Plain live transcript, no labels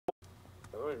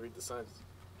Let me read the signs.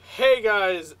 Hey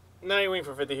guys, Nightwing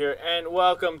for 50 here, and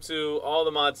welcome to All the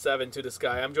Mod 7 to the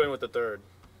Sky. I'm joined with the third.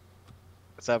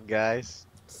 What's up, guys?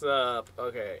 What's up?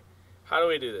 Okay, how do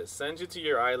we do this? Send you to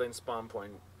your island spawn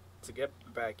point to get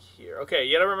back here. Okay,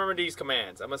 you gotta remember these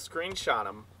commands. I'm gonna screenshot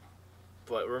them,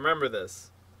 but remember this.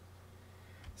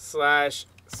 /Skyblock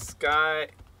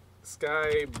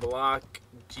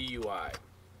GUI.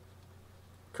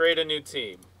 Create a new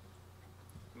team.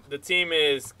 The team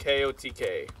is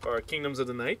KOTK, or Kingdoms of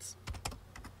the Knights.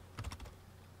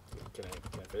 Can I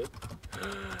fit it?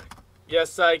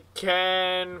 Yes, I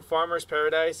can. Farmer's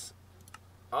Paradise.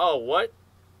 Oh, what?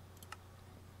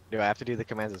 Do I have to do the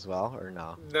commands as well, or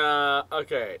no? Nah,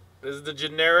 okay. This is the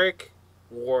generic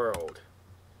world.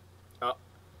 Oh.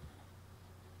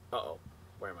 Uh-oh.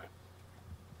 Where am I?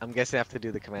 I'm guessing I have to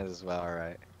do the commands as well,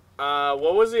 alright.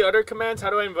 What was the other commands? How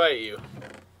do I invite you?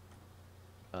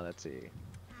 Oh, let's see.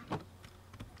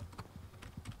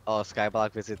 Oh,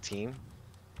 Skyblock visit team.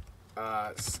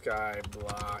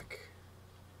 Skyblock.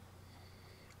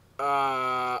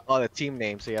 Oh, the team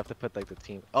name, so you have to put like the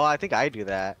team. Oh, I think I do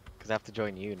that, because I have to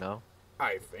join you, no?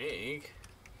 I think.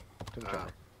 Let me try.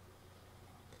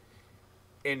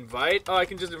 Invite? Oh, I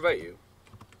can just invite you.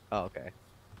 Oh, okay.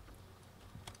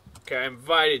 Okay, I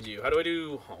invited you. How do I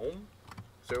do home?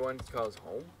 Is there one that calls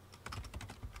home?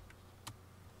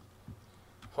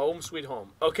 Home sweet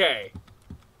home. Okay.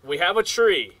 We have a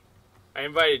tree. I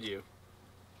invited you.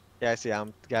 Yeah, I see.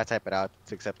 I'm gotta type it out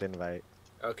to accept the invite.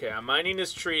 Okay, I'm mining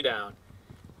this tree down.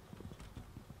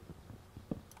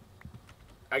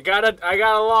 I got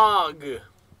a log.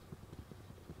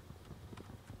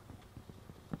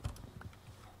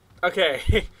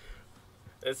 Okay.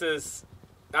 This is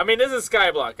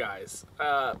Skyblock, guys.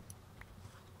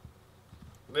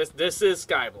 This is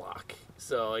Skyblock.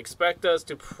 So expect us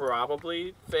to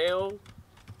probably fail.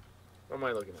 What am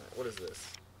I looking at? What is this?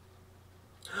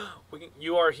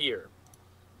 You are here.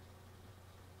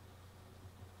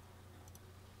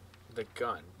 The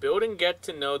gun. Build and get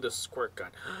to know the squirt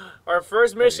gun. Our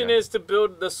first mission is to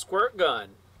build the squirt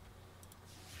gun.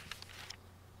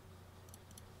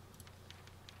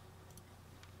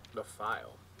 The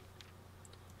file.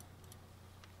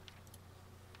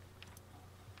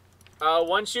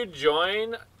 Once you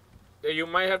join, you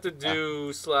might have to do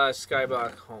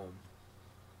 /Skyblock home.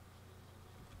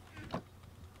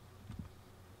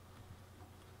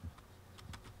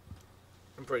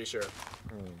 I'm pretty sure.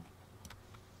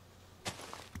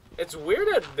 It's weird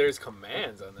that there's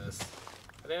commands on this.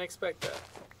 I didn't expect that.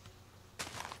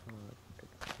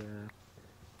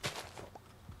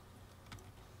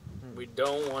 We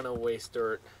don't want to waste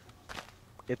dirt.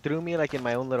 It threw me like in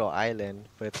my own little island,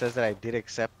 but it says that I did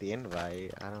accept the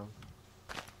invite. I don't.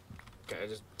 Can I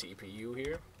just TP you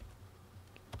here?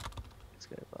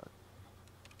 Skyblock.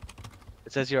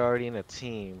 It says you're already in a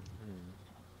team.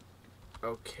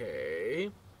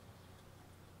 Okay.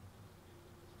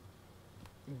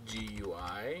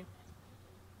 GUI.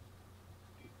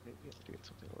 Maybe I'm doing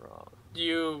something wrong.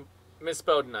 You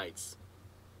misspelled knights.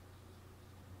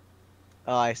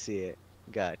 Oh, I see it.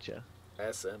 Gotcha.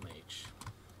 SMH.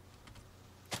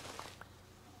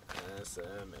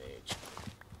 SMH.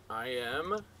 I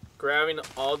am grabbing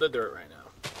all the dirt right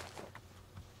now.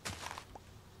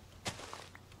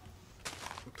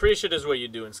 I'm pretty sure this is what you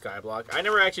do in Skyblock. I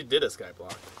never actually did a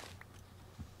Skyblock.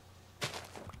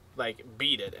 Like,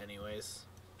 beat it anyways.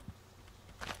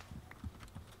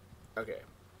 Okay.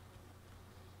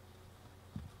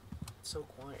 It's so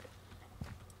quiet.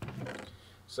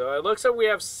 So it looks like we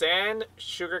have sand,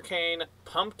 sugarcane,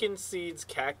 pumpkin seeds,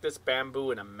 cactus,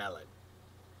 bamboo, and a melon.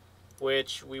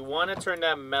 Which we want to turn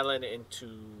that melon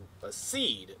into a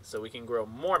seed so we can grow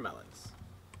more melons.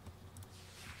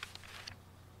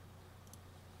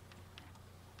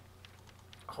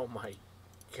 Oh my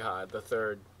god, the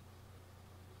third.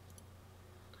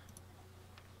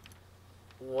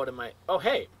 What am I? Oh,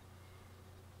 hey.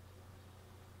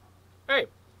 Hey.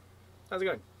 How's it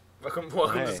going? Welcome to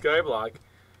Skyblock.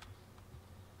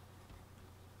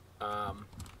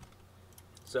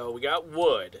 So we got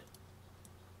wood.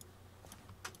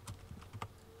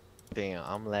 Damn,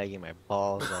 I'm lagging my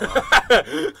balls off.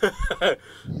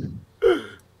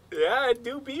 Yeah, it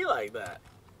do be like that.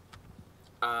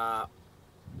 Am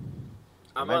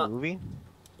I moving?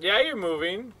 Yeah, you're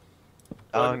moving.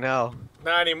 Oh no.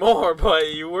 Not anymore,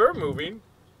 but you were moving.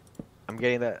 I'm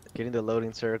getting the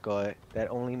loading circle. That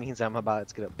only means I'm about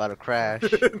to crash.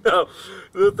 No,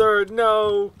 the third.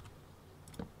 No.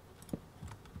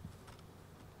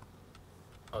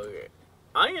 Okay,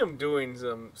 I am doing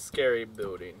some scary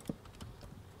building.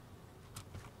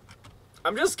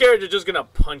 I'm just scared you're just gonna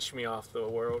punch me off the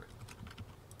world.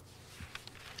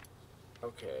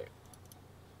 Okay.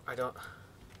 I don't...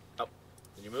 Oh.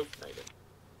 Did you move? No, you didn't.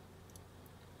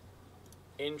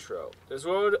 Intro. This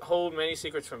world hold many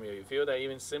secrets from you. You feel that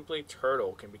even simply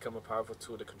turtle can become a powerful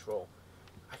tool to control.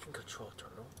 I can control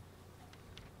turtle.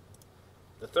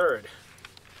 The third.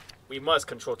 We must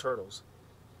control turtles.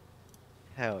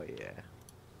 Hell yeah.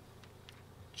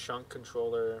 Chunk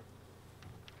controller.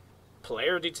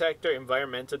 Player detector,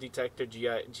 environmental detector,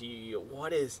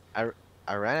 what is...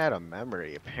 I ran out of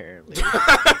memory apparently.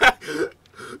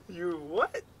 You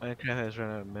what? Minecraft has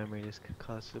run out of memory. This could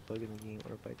cause a bug in the game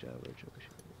or by Java or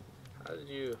troubleshooting. How did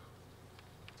you...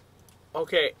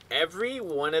 Okay, every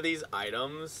one of these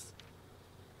items...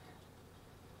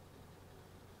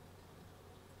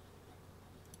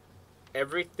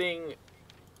 Everything...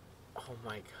 Oh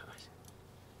my god.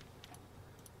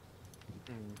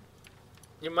 Mm.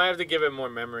 You might have to give it more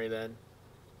memory then.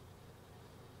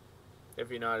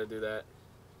 If you know how to do that.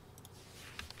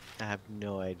 I have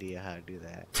no idea how to do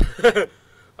that.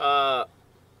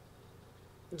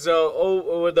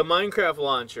 So, with the Minecraft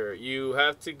launcher, you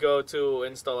have to go to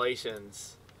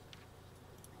installations.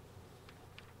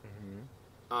 Mm-hmm.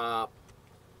 Oh,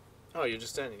 you're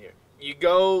just standing here. You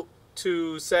go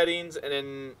to settings and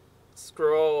then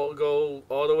go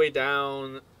all the way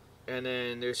down, and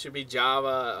then there should be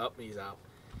Java. Oh, he's out.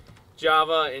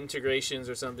 Java integrations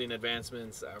or something,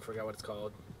 advancements. I forgot what it's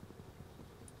called.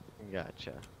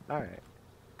 Gotcha. Alright.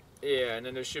 Yeah, and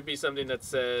then there should be something that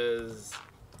says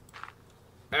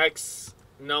X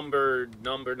number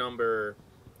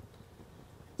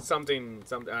something.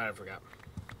 I forgot.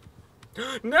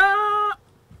 No!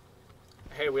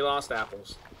 Hey, we lost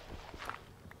apples.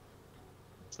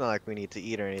 It's not like we need to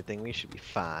eat or anything. We should be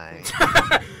fine.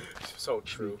 So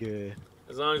true. Good.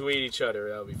 As long as we eat each other,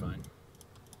 that'll be fine.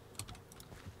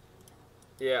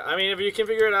 Yeah, I mean, if you can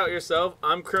figure it out yourself,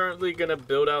 I'm currently gonna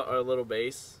build out our little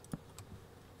base.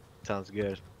 Sounds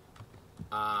good.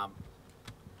 Um,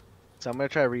 So I'm gonna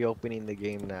try reopening the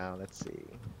game now. Let's see.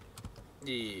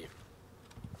 yeah.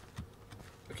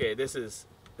 Okay, this is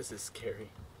scary.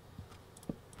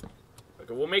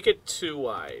 Okay, we'll make it 2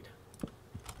 wide.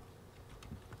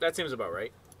 That seems about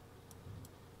right.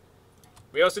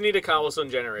 We also need a cobblestone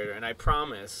generator, and I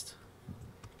promised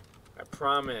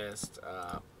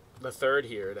the third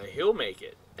here that he'll make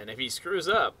it, and if he screws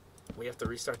up, we have to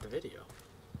restart the video.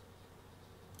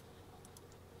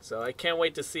 So I can't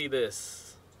wait to see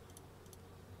this.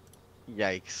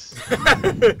 Yikes.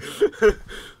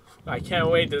 I can't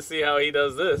wait to see how he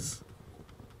does this.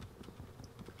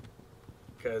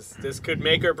 Because this could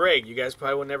make or break. You guys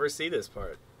probably will never see this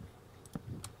part.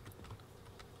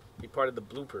 Be part of the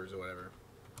bloopers or whatever.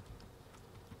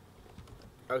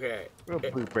 Okay. Real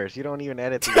bloopers. You don't even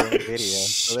edit the own video,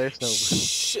 so there's no.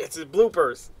 Shit, it's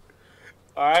bloopers.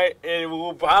 Alright, and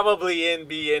we'll probably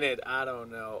be in it. I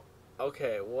don't know.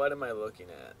 Okay, what am I looking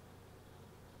at?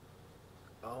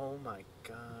 Oh my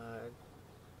god.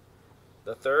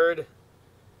 The third,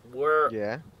 we're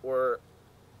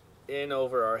in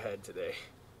over our head today.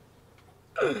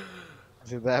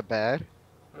 Is it that bad?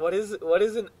 What is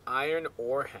an iron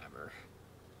ore hammer?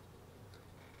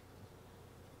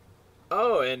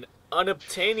 Oh, an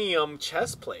unobtainium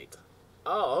chest plate.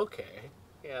 Oh, okay.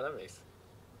 Yeah, that makes...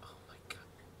 Oh my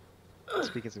god.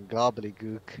 Speaking some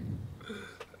gobbledygook.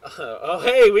 Oh,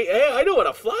 hey, I know what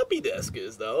a floppy disk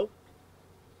is, though.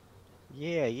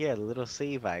 Yeah, the little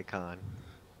save icon.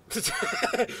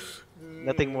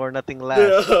 Nothing more, nothing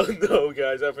less. No,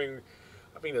 guys. I think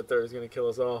the third is gonna kill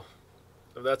us all.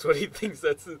 If that's what he thinks.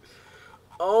 That's it.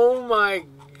 Oh my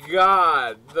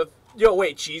god. Yo,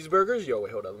 wait, cheeseburgers? Yo,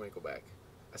 wait, hold on. Let me go back.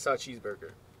 I saw a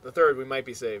cheeseburger. The third, we might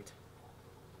be saved.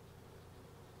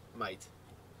 Might.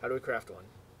 How do we craft one?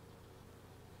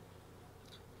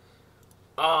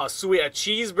 Oh, sweet. A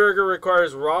cheeseburger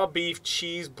requires raw beef,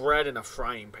 cheese, bread, and a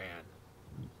frying pan.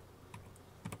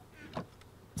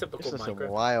 Typical This is Minecraft. some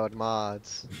wild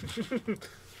mods.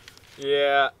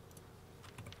 Yeah.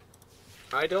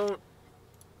 I don't...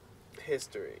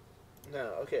 History.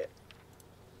 No, okay.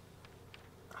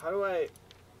 How do I...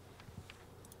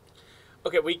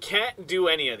 Okay, we can't do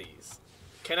any of these.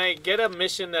 Can I get a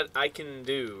mission that I can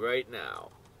do right now?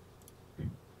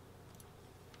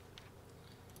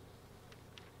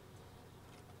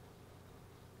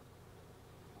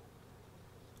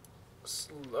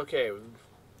 Okay.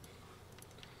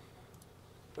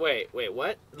 Wait,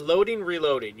 what? Loading,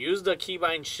 reloading. Use the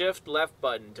keybind shift left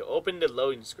button to open the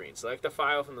loading screen. Select the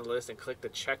file from the list and click the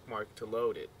check mark to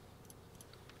load it.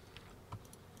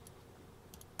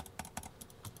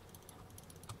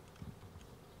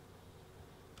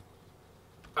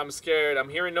 I'm scared. I'm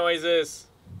hearing noises.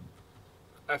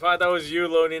 I thought that was you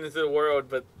loading into the world,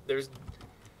 but there's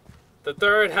the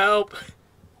third. Help!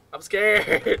 I'm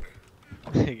scared.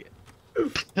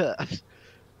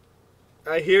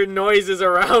 I hear noises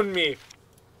around me.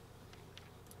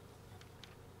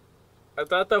 I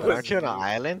thought that was Aren't you on an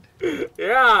island?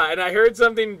 Yeah, and I heard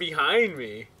something behind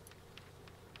me.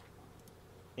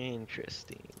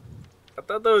 Interesting. I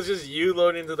thought that was just you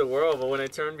loading into the world, but when I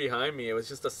turned behind me, it was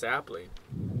just a sapling.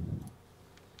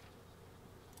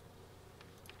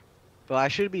 Well, I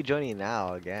should be joining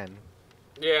now again.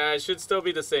 Yeah, it should still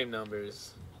be the same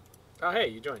numbers. Oh, hey,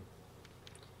 you joined.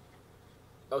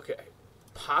 Okay.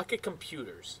 Pocket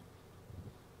computers.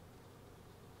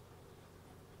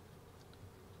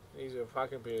 These are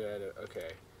pocket computer.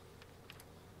 Okay.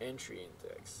 Entry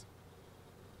index.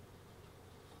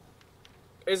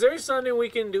 Is there something we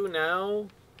can do now?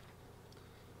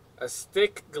 A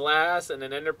stick glass and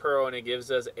an ender pearl, and it gives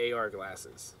us AR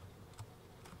glasses.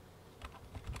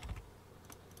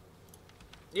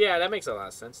 Yeah, that makes a lot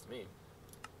of sense to me.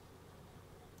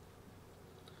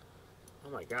 Oh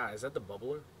my god, is that the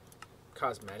bubbler?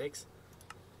 Cosmetics?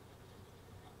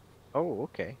 Oh,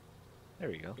 okay. There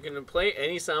we go. You can play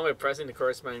any sound by pressing the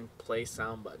corresponding play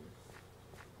sound button.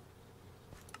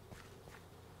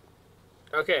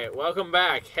 Okay, welcome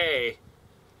back. Hey.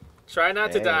 Try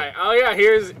not to die. Oh yeah,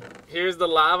 here's the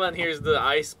lava and here's the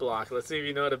ice block. Let's see if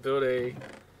you know how to build a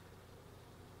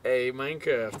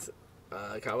Minecraft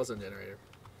cobblestone generator.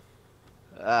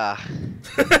 I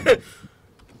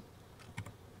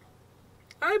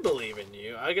believe in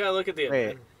you. I gotta look at the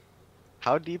Wait,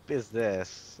 how deep is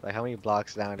this? Like, how many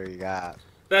blocks down do you got?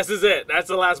 This is it. That's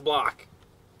the last block.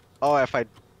 Oh, if I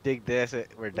dig this,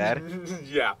 we're dead?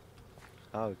 Yeah.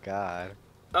 Oh, God.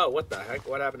 Oh, what the heck?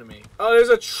 What happened to me? Oh, there's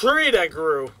a tree that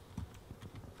grew.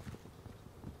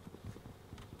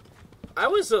 I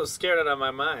was so scared out of my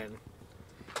mind.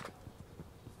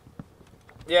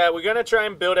 Yeah, we're gonna try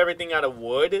and build everything out of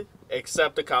wood,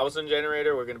 except the cobblestone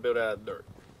generator. We're gonna build it out of dirt,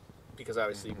 because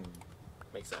obviously,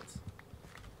 makes sense.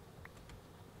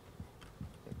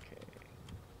 Okay.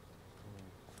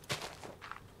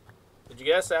 Did you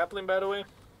get a sapling, by the way?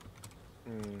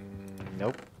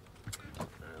 Nope.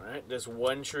 Alright, this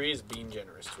one tree is being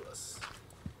generous to us.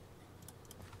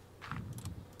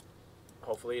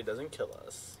 Hopefully it doesn't kill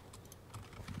us.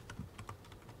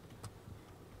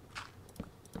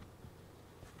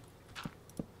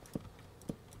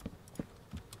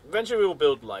 Eventually we will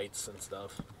build lights and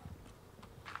stuff.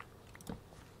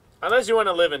 Unless you want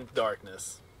to live in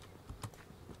darkness.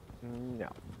 No.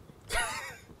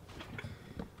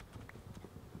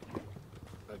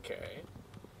 Okay.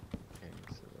 Okay,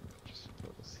 so just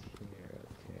put this here,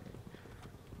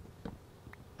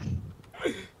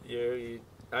 okay.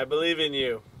 I believe in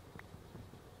you.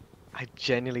 I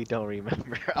genuinely don't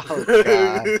remember. Oh,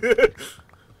 God.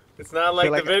 It's not like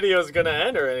like the video's gonna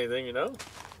end or anything, you know?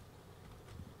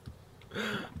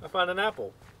 I found an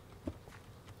apple.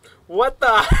 What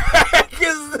the heck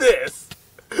is this?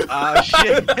 Oh,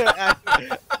 shit.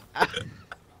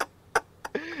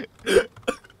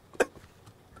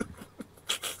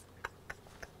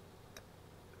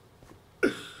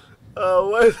 Oh,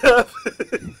 what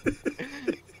happened?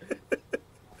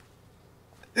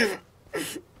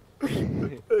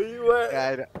 What?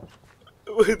 Yeah,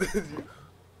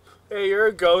 Hey, you're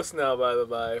a ghost now, by the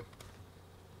by.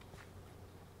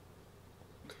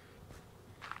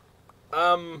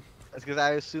 That's because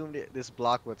I assumed this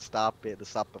block would stop it to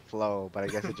stop the flow, but I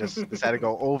guess it just decided to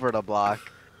go over the block.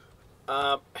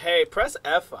 Hey, press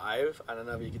F5. I don't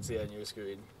know if you can see it on your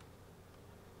screen.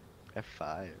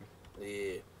 F5.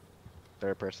 Yeah.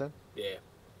 Third person? Yeah.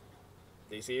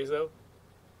 Do you see yourself?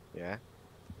 Yeah.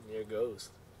 You're a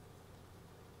ghost.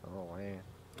 Oh, man.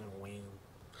 Oh,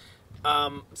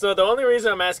 wow. So the only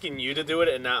reason I'm asking you to do it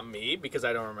and not me, because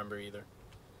I don't remember either.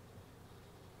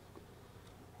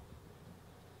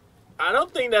 I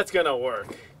don't think that's gonna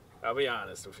work. I'll be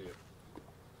honest with you.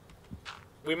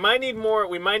 We might need more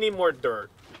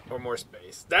dirt or more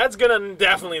space. That's gonna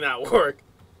definitely not work.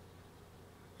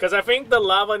 Cause I think the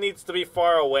lava needs to be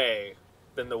far away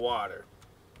than the water.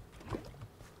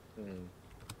 You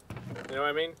know what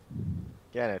I mean?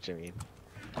 Yeah, I know what you mean.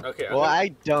 Okay. Well, I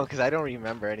don't, because I don't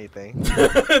remember anything.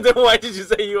 Then why did you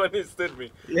say you understood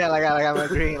me? Yeah, like I'm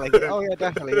agreeing, like, oh yeah,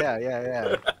 definitely,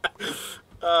 yeah.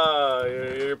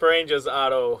 Your brain just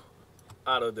auto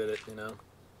did it, you know.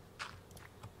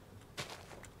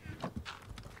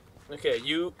 Okay,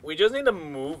 we just need to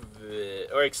move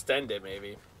it or extend it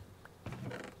maybe.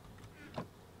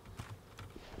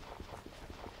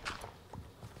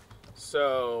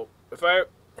 So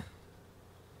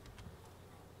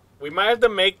we might have to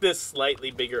make this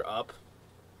slightly bigger up.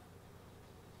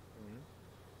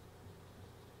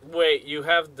 Wait, you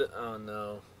have the... Oh,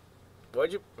 no.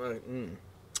 What'd you...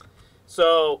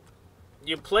 So,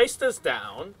 you place this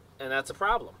down, and that's a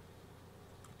problem.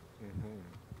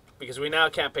 Because we now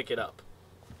can't pick it up.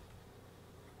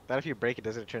 But if you break it,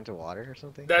 does it turn to water or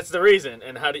something? That's the reason.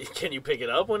 And how do you... Can you pick it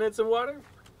up when it's in water?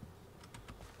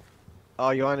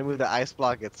 Oh, you want to move the ice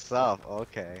block itself.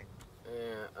 Okay.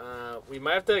 Yeah, we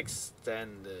might have to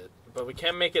extend it. But we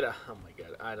can't make it a... Oh, my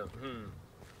God. I don't...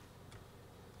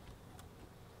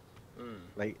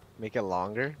 Like, make it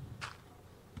longer?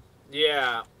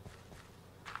 Yeah.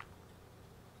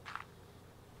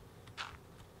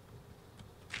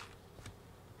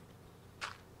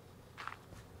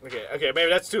 Okay, maybe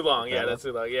that's too long. Yeah, that's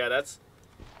too long. Yeah, that's...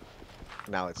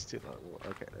 No, it's too long.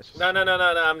 Okay, that's just... No,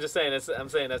 I'm just saying, I'm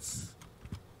saying that's...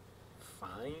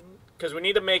 fine? Because we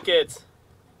need to make it...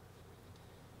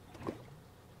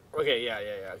 Okay, yeah,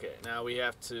 okay. Now we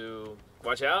have to...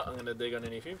 Watch out, I'm going to dig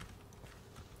underneath you.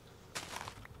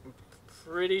 I'm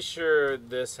pretty sure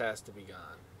this has to be gone.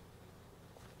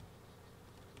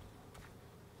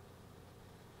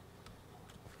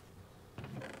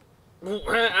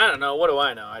 I don't know. What do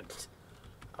I know?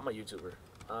 I'm a YouTuber.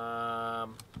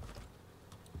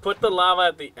 Put the lava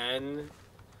at the end.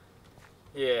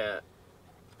 Yeah.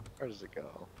 Where does it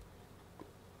go?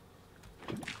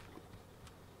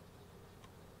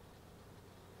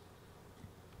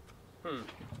 Do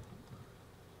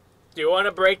you want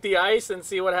to break the ice and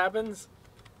see what happens?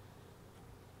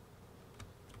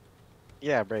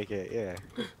 Yeah, break it. Yeah.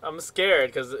 I'm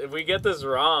scared because if we get this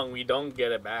wrong, we don't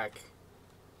get it back.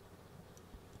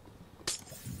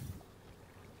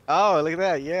 Oh, look at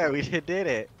that. Yeah, we did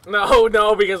it.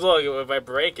 No, because look, if I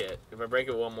break it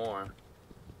one more.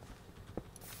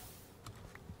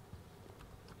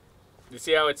 You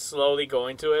see how it's slowly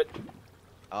going to it?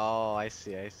 Oh, I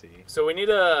see. So we need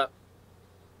a...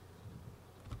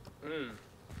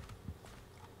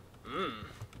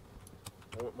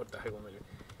 What the heck am I doing?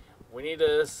 We need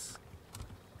this...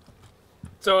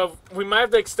 So we might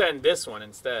have to extend this one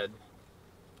instead.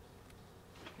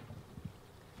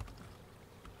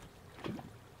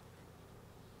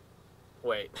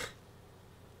 Wait,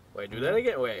 do that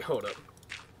again? Wait, hold up.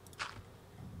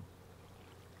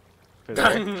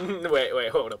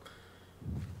 wait, hold up.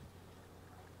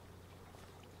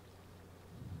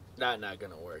 Not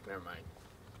gonna work, never mind.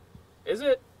 Is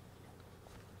it?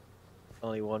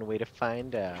 Only one way to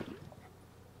find out.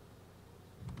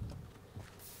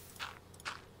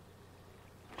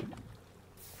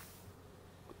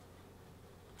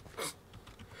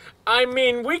 I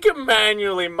mean, we can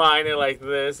manually mine it like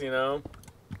this, you know?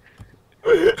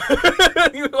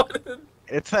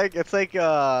 It's like,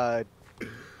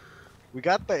 we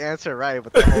got the answer right,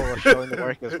 but the whole showing the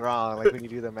work is wrong, like when you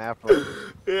do the math wrong.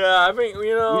 Yeah, I think,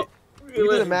 you know... We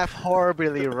did the math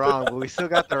horribly wrong, but we still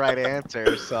got the right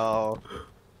answer, so...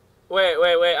 Wait,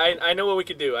 I know what we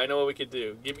could do.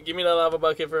 Give me the lava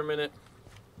bucket for a minute.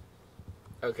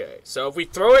 Okay, so if we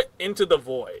throw it into the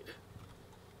void...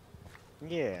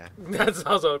 Yeah. That's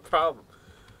also a problem.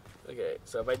 Okay,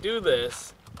 so if I do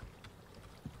this...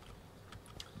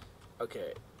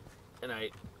 Okay, and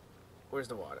where's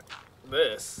the water?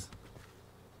 This.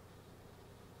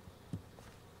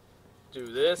 Do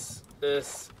this.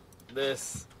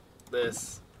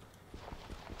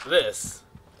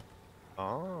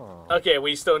 Oh. Okay,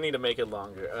 we still need to make it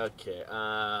longer. Okay,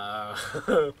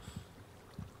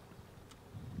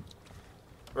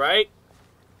 right?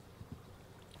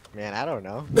 Man, I don't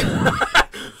know.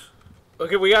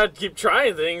 Okay, we gotta keep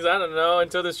trying things. I don't know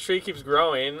until this tree keeps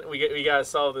growing. We gotta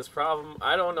solve this problem.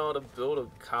 I don't know how to build a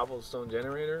cobblestone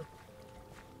generator.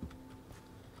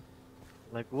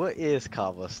 Like, what is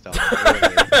cobblestone?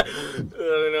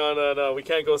 No. We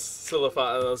can't go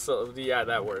silify. Yeah,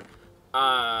 that word.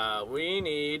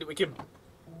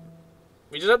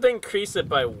 We just have to increase it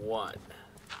by 1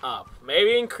 up.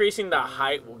 Maybe increasing the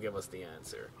height will give us the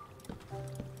answer.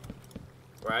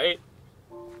 Right?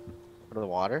 For the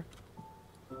water?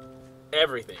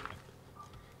 Everything.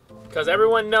 Because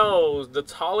everyone knows the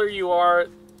taller you are,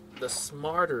 the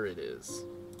smarter it is.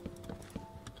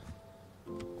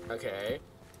 Okay.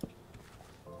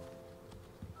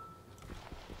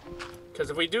 Because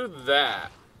if we do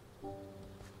that...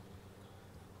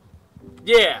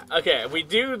 Yeah, okay, if we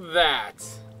do that...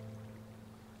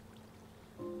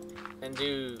 And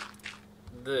do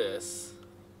this...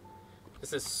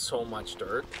 This is so much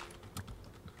dirt.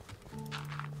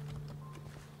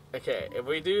 Okay, if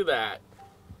we do that...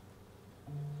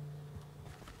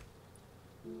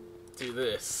 Do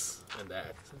this and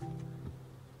that...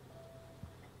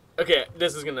 Okay,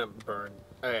 this is gonna burn.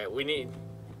 Alright, we need...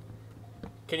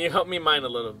 Can you help me mine a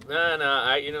little? You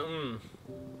know,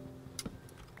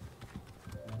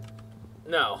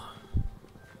 No.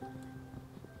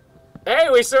 Hey,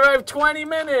 we survived 20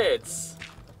 minutes!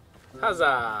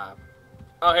 Huzzah!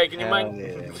 Oh, hey, can you Hell mine?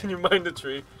 yeah. Can you mine the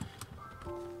tree?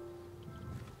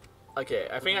 Okay,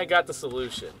 I think I got the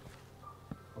solution.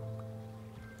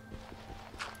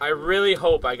 I really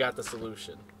hope I got the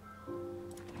solution.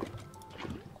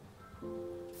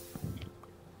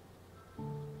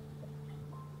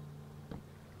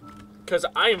 Because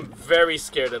I'm very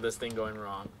scared of this thing going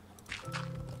wrong.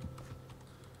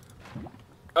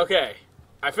 Okay,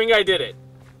 I think I did it.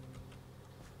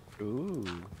 Ooh.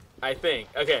 I think.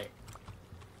 Okay.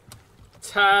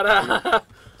 Ta-da!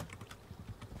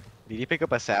 Did you pick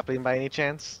up a sapling by any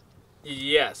chance?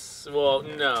 Yes. Well,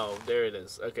 no. There it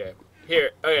is. Okay.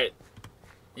 Here. Okay.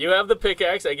 You have the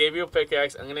pickaxe. I gave you a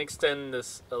pickaxe. I'm going to extend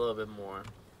this a little bit more.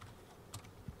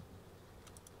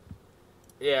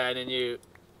 Yeah, and then you...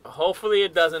 Hopefully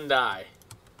it doesn't die.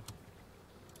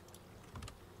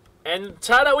 And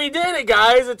ta-da, we did it,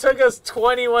 guys! It took us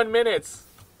 21 minutes.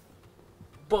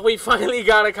 But we finally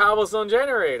got a cobblestone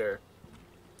generator.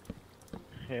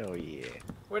 Hell yeah.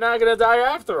 We're not going to die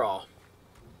after all.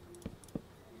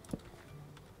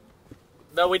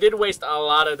 Though we did waste a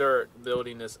lot of dirt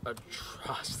building this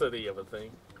atrocity of a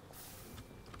thing.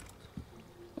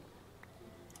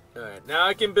 Alright, now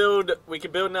I can build... We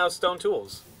can build now stone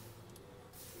tools.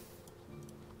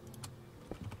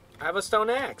 I have a stone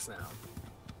axe now.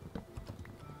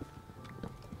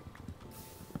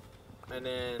 And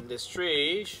then this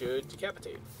tree should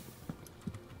decapitate.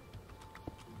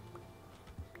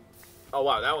 Oh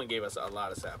wow, that one gave us a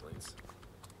lot of saplings.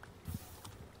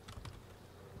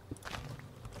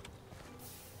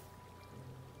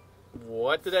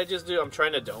 What did I just do? I'm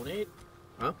trying to donate?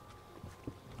 Huh?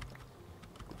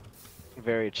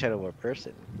 Very charitable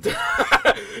person.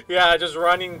 Yeah, just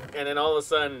running and then all of a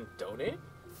sudden, donate?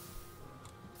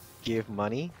 Give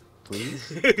money,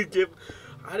 please. Give...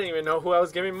 I didn't even know who I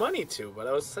was giving money to, but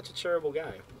I was such a charitable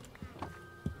guy.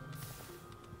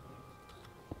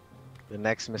 The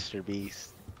next Mr.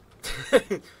 Beast.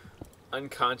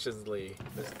 Unconsciously,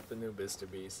 the new Mr.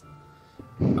 Beast.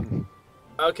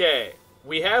 Okay,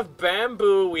 we have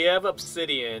bamboo, we have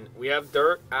obsidian, we have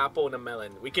dirt, apple, and a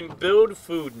melon. We can build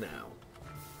food now.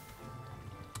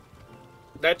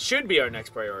 That should be our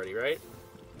next priority, right?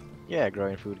 Yeah,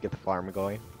 growing food, get the farm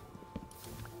going.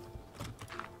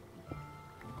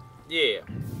 Yeah.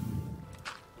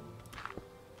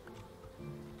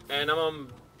 And I'm gonna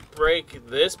break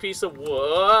this piece of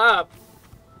wood.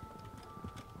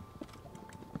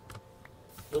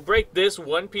 We'll break this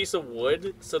one piece of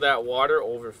wood so that water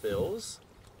overfills.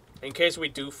 In case we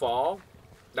do fall,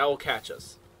 that will catch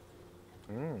us.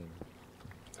 Mm.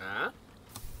 Ah?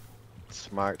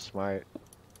 Smart, smart.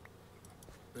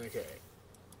 Okay.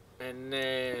 And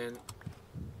then...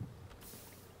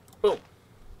 Boom.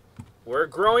 We're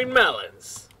growing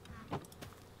melons.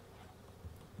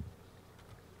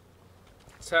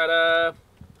 Ta-da!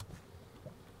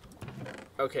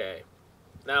 Okay.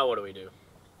 Now what do we do?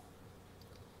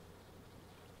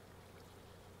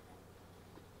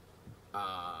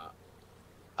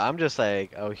 I'm just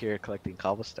like out here collecting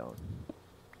cobblestone.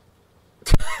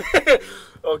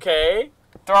 Okay.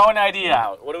 Throw an idea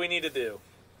out. What do we need to do?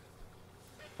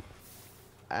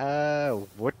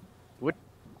 What's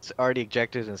are the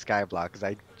objectives in Skyblock? Because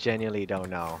I genuinely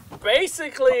don't know.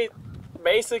 Basically,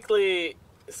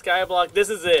 Skyblock,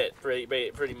 this is it,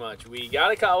 pretty much. We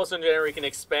got a cobblestone generator, we can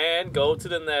expand, go to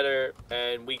the nether,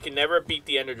 and we can never beat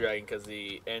the ender dragon because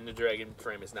the ender dragon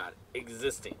frame is not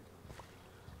existing.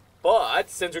 But,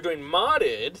 since we're doing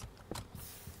modded,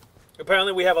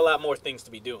 apparently we have a lot more things to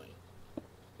be doing.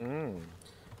 Mm.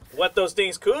 What those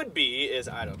things could be is,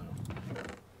 I don't know.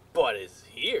 But it's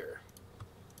here.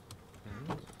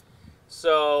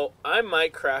 So, I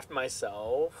might craft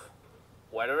myself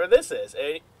whatever this is.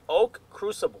 A oak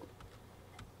crucible.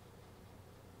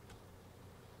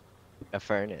 A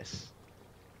furnace.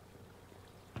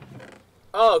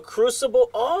 Oh,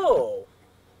 crucible. Oh.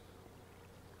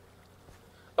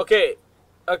 Okay.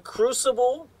 A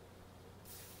crucible.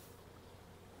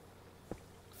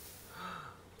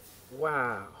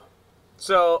 Wow.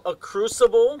 So, a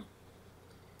crucible.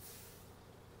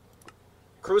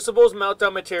 Crucibles melt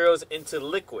down materials into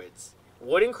liquids.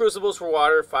 Wooden crucibles for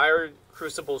water, fire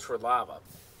crucibles for lava.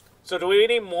 So do we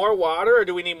need more water or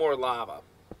do we need more lava?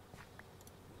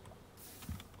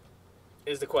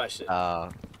 Is the question.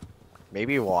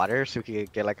 Maybe water so we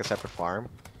could get like a separate farm.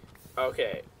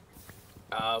 Okay.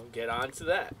 I'll get on to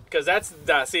that. Because that's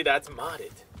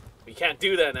modded. We can't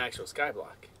do that in actual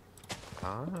Skyblock.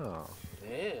 Oh.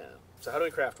 Yeah. So how do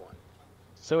we craft one?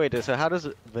 So wait, so how does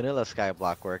vanilla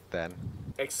Skyblock work then?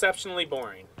 Exceptionally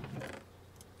boring.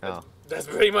 Oh. That's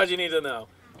pretty much you need to know.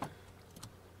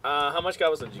 How much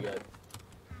cobblestone did you get?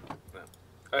 No.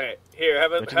 Alright, here,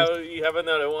 you have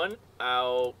another one.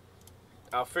 I'll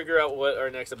figure out what our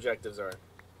next objectives are.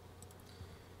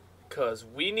 Because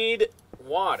we need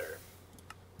water.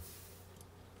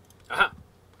 Aha!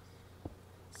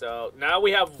 So, now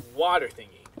we have water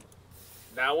thingy.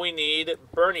 Now we need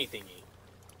Bernie thingy.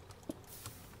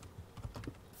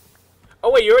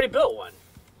 Oh wait, you already built one.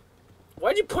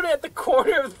 Why'd you put it at the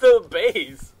corner of the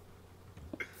base?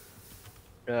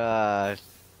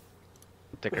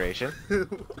 Decoration.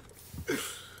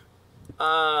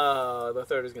 The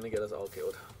third is gonna get us all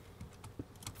killed.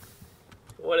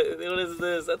 What is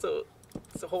this? It's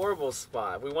a horrible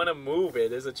spot. We want to move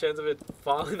it. There's a chance of it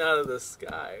falling out of the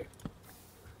sky.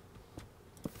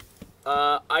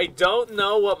 I don't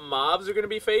know what mobs are gonna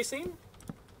be facing.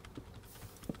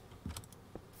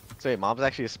 So wait, mobs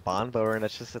actually spawn, but we're in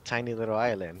just a tiny little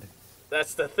island.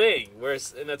 That's the thing. We're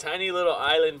in a tiny little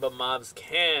island, but mobs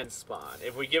can spawn.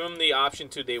 If we give them the option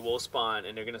to, they will spawn,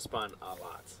 and they're gonna spawn a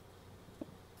lot.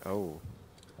 Oh.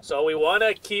 So we want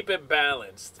to keep it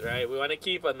balanced, right? We want to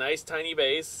keep a nice tiny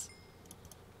base.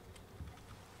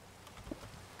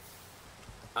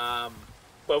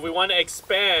 But we want to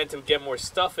expand to get more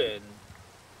stuff in.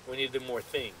 We need to do more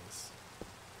things.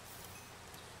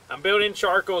 I'm building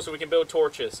charcoal so we can build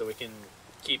torches so we can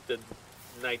keep the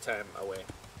nighttime away.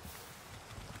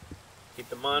 Keep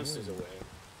the monsters away.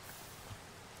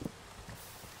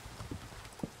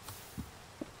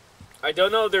 I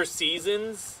don't know if there's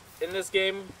seasons in this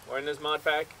game or in this mod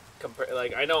pack.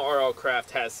 Like, I know RL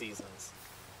Craft has seasons.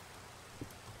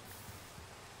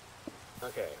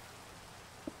 Okay.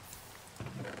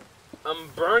 I'm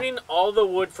burning all the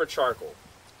wood for charcoal.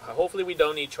 Hopefully we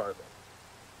don't need charcoal.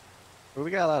 Well,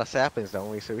 we got a lot of saplings, don't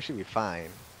we? So we should be fine.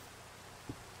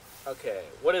 Okay,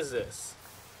 what is this?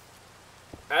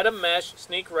 Add a mesh,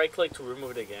 sneak right click to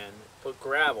remove it again. Put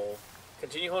gravel.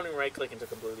 Continue holding right click until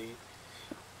completely.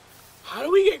 How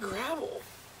do we get gravel?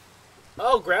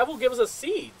 Oh, gravel gives us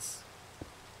seeds.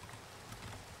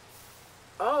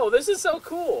 Oh, this is so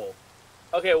cool.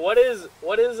 Okay, what is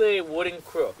a wooden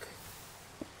crook?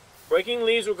 Breaking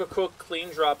leaves will cook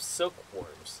clean drop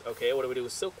silkworms. Okay, what do we do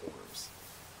with silkworms?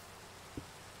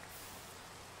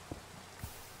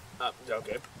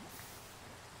 Okay.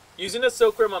 Using a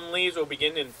silkworm on leaves will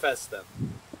begin to infest them.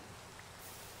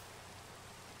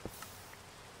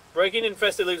 Breaking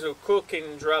infested leaves will cook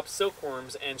and drop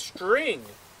silkworms and string.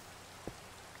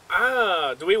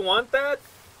 Ah, do we want that?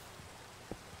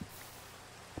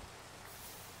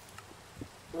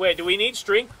 Wait, do we need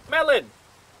string? Melon!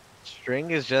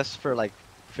 String is just for like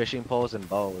fishing poles and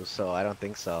bows, so I don't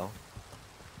think so.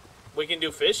 We can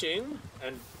do fishing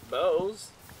and bows.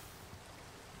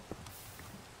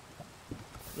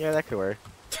 Yeah, that could work.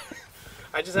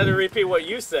 I just had to repeat what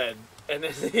you said, and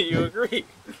then you agree.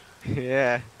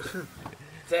 Yeah.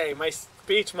 Dang, my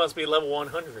speech must be level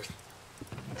 100.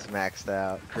 It's maxed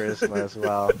out. Charisma as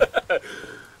well.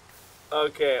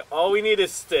 Okay, all we need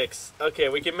is sticks. Okay,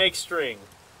 we can make string.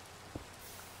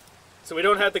 So we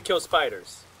don't have to kill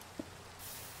spiders.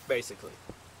 Basically.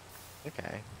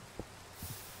 Okay.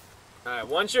 Alright,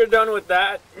 once you're done with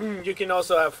that, you can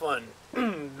also have fun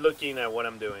looking at what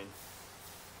I'm doing.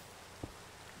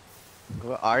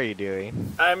 What are you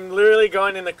doing? I'm literally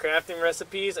going in the crafting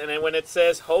recipes, and then when it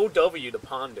says hold W to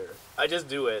ponder, I just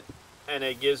do it, and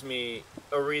it gives me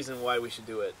a reason why we should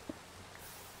do it.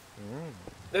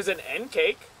 There's an end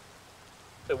cake.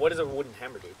 Wait, what is a wooden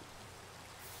hammer do?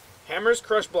 Hammers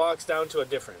crush blocks down to a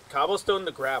different. Cobblestone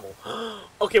to gravel.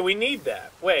 Okay, we need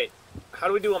that. Wait, how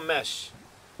do we do a mesh?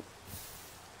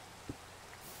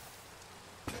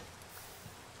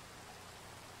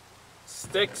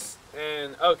 Sticks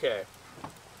and okay.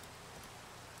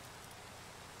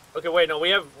 Okay, wait, no,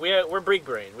 we're big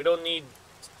brain. We don't need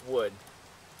wood.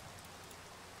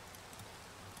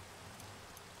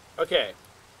 Okay.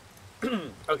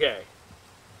 Okay.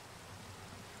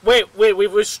 Wait,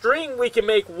 with string we can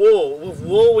make wool. With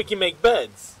wool we can make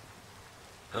beds.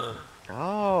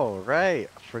 Oh, right.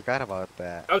 I forgot about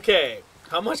that. Okay,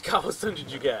 how much cobblestone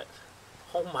did you get?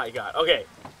 Oh my god. Okay,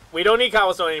 we don't need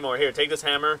cobblestone anymore. Here, take this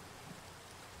hammer.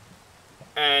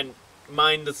 And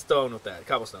mine the stone with that.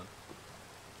 Cobblestone.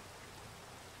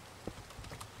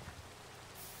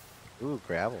 Ooh,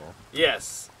 gravel.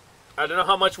 Yes. I don't know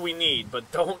how much we need,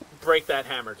 but don't break that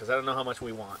hammer, because I don't know how much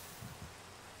we want.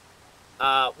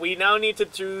 We now need to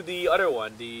do the other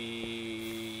one.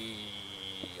 The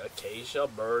acacia,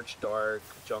 birch, dark,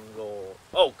 jungle,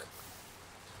 oak.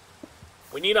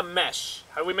 We need a mesh.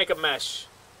 How do we make a mesh?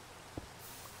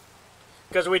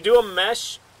 Because we do a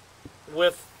mesh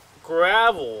with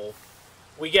gravel,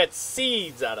 we get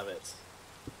seeds out of it.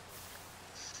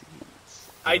 Seeds.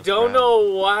 I don't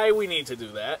know why we need to do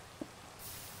that,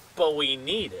 but we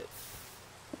need it.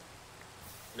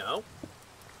 No?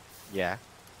 Yeah.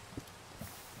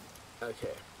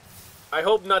 Okay. I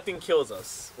hope nothing kills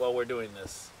us while we're doing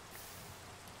this.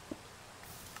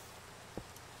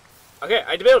 Okay,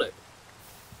 I built it.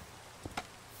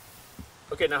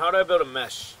 Okay, now how do I build a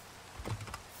mesh?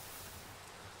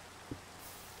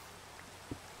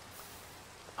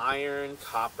 Iron,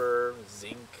 copper,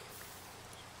 zinc.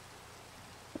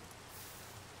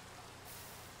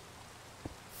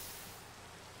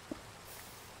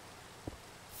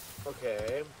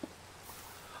 Okay.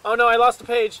 Oh no, I lost the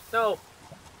page. No.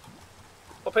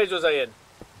 What page was I in?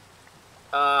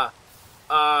 The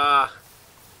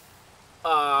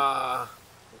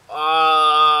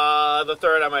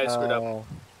third I might have screwed up.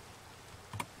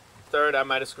 Third I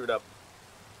might have screwed up.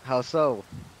 How so?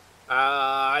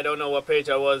 I don't know what page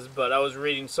I was, but I was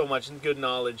reading so much good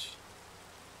knowledge.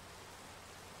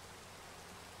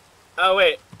 Oh,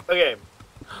 wait. Okay.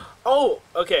 Oh,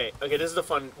 okay. Okay, this is the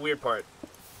fun, weird part.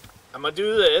 I'm gonna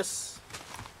do this.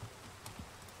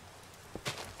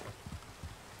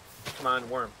 Come on,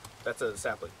 worm. That's a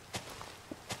sapling.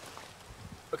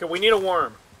 Okay, we need a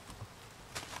worm.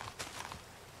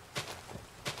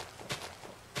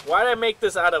 Why did I make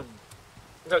this out of...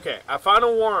 Okay, I found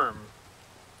a worm.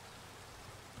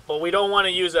 But we don't want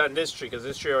to use that in this tree, because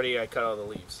this tree already I cut all the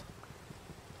leaves.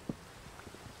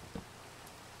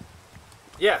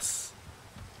 Yes!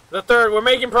 The third, we're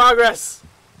making progress!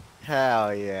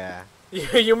 Hell yeah.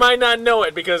 You might not know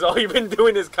it, because all you've been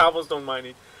doing is cobblestone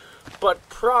mining. But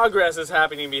progress is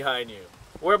happening behind you.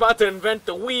 We're about to invent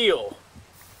the wheel.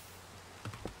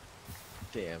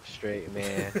 Damn straight,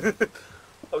 man.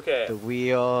 Okay. The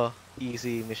wheel,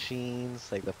 easy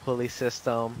machines, like the pulley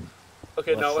system.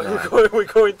 Okay, no, we're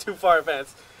going too far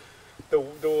advanced. The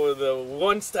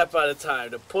one step at a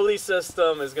time. The pulley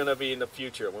system is going to be in the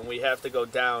future when we have to go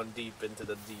down deep into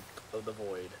the deep of the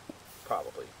void.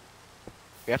 Probably.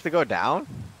 We have to go down?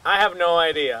 I have no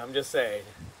idea. I'm just saying.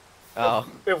 Oh.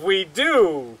 If we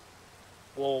do,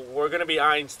 well, we're going to be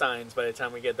Einsteins by the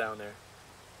time we get down there.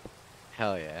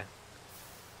 Hell yeah.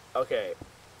 Okay.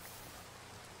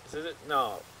 Is it?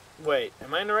 No. Wait,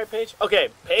 am I on the right page? Okay,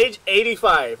 page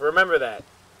 85. Remember that.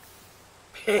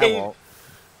 Page... I won't.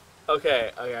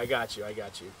 Okay, I got you.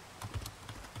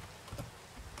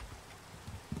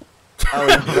 Oh,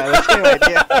 that's the same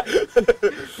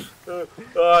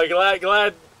idea.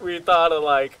 Glad we thought of,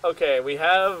 like, okay, we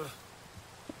have...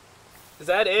 Is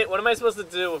that it? What am I supposed to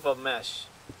do with a mesh?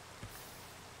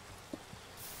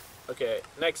 Okay,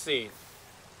 next scene.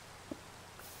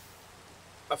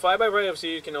 A flyby ray of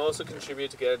seed can also contribute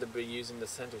together to be using the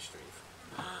center streaf.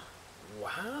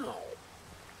 Wow.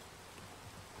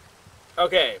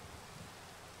 Okay.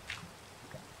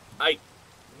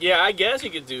 Yeah, I guess you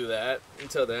could do that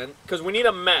until then. Because we need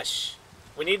a mesh.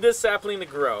 We need this sapling to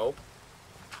grow.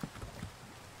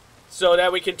 So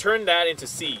that we can turn that into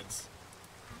seeds.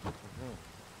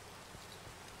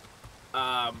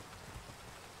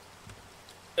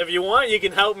 If you want, you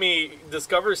can help me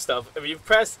discover stuff. If you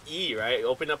press E, right,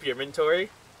 open up your inventory.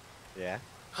 Yeah.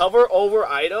 Hover over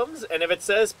items, and if it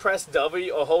says press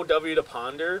W or hold W to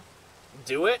ponder,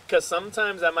 do it, because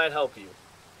sometimes that might help you.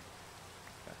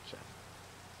 Gotcha.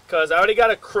 Because I already got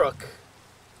a crook.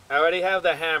 I already have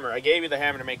the hammer. I gave you the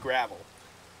hammer to make gravel.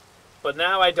 But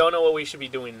now I don't know what we should be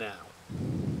doing now.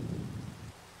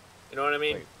 You know what I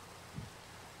mean? Wait.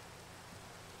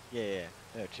 Yeah,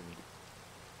 I know what you mean.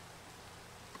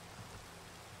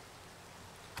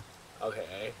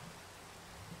 Okay.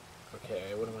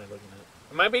 Okay, what am I looking at?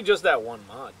 It might be just that one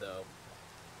mod, though.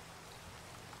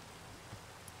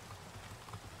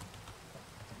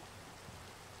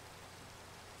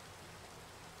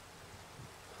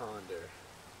 Ponder.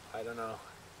 I don't know.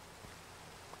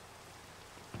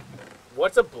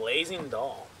 What's a blazing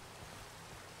doll?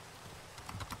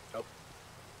 Oh.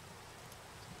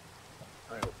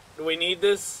 Alright, do we need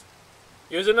this?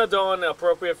 Using a doll and the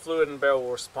appropriate fluid and barrel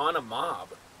will spawn a mob.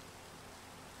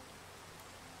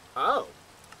 Oh.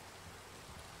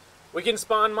 We can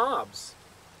spawn mobs.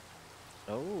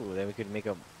 Oh, then we could make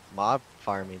a mob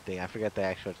farming thing. I forgot the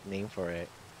actual name for it.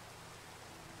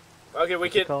 Okay, we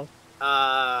What's it could... called?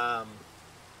 Um...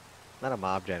 Not a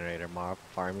mob generator, mob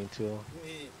farming tool.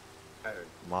 I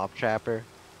Mob trapper.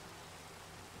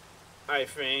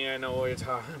 think I know what you're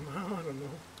talking about. I don't know.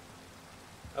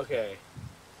 Okay.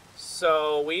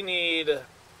 So, we need...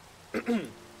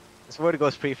 This wood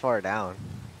goes pretty far down.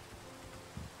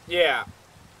 Yeah.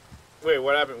 Wait,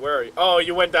 what happened? Where are you? Oh,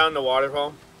 you went down the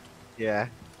waterfall? Yeah.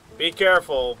 Be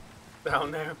careful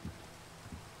down there.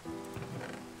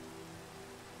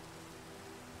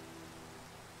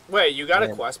 Wait, you got a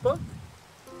Man. quest book?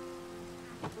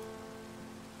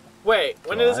 Wait,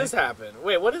 when Do does I? this happen?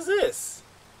 Wait, what is this?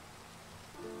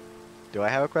 Do I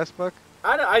have a quest book?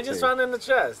 I just See. found it in the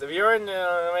chest. If you're in,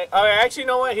 oh, actually, you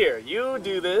know what? Here, you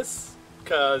do this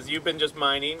because you've been just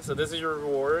mining. So this is your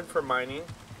reward for mining.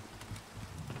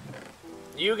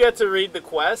 You get to read the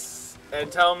quests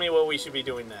and tell me what we should be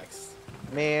doing next.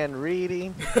 Man,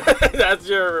 reading. That's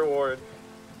your reward.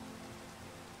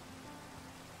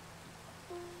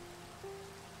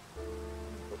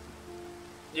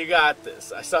 You got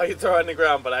this. I saw you throw it on the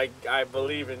ground, but I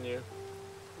believe in you.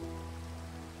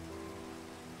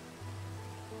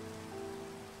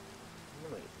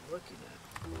 What am I looking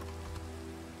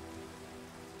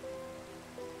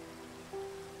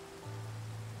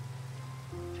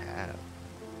at? Tab.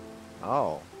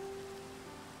 Oh.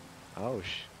 Oh,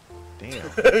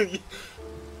 damn.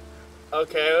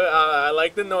 Okay, I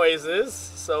like the noises.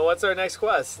 So what's our next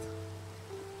quest?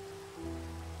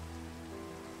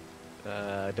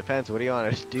 Depends. What do you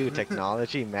want to do?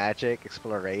 Technology, magic,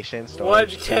 exploration, What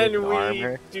storage, can food, we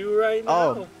armor. do right now?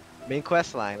 Oh, main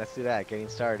quest line. Let's do that. Getting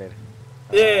started.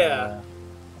 Yeah.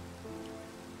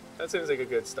 That seems like a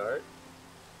good start.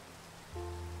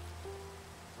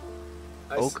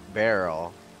 Oak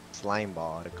barrel, slime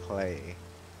ball to clay.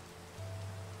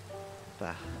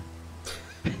 The...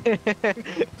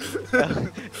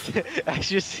 I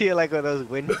should see like one of those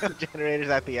window generators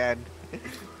at the end.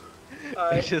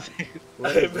 I, Just,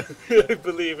 I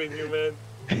believe in you,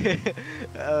 man.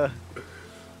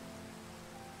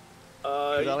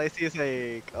 'Cause all I see is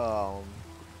like,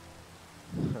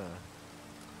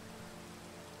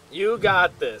 You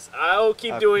got this. I'll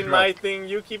keep A doing my crook. thing.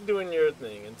 You keep doing your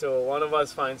thing until one of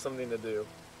us finds something to do.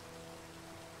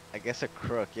 I guess a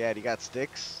crook. Yeah, do you got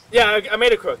sticks? Yeah, I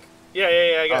made a crook. Yeah,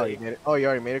 I got Oh, it. you made it. Oh, you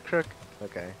already made a crook?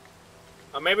 Okay.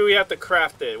 Maybe we have to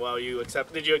craft it while you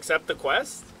accept. Did you accept the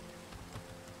quest?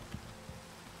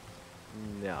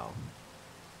 No.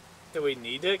 Do we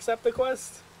need to accept the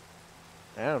quest?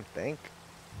 I don't think.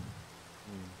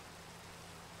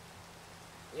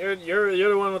 You're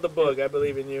the one with the book. I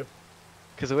believe in you.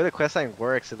 Because the way the quest line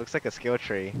works, it looks like a skill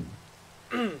tree.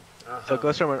 So it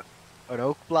goes from an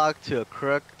oak block to a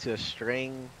crook to a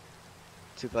string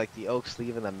to like the oak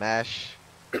sleeve and the mesh,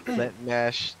 flint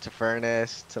mesh to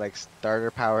furnace to like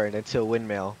starter power and then to a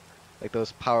windmill, like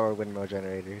those power windmill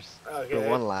generators. Okay. For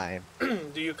one line.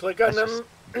 Do you click on That's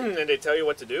them and they tell you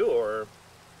what to do, or?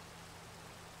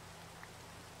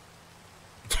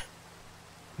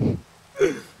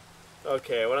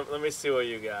 Okay, let me see what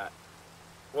you got.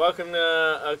 Welcome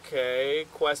to, okay,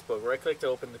 quest book. Right click to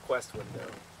open the quest window.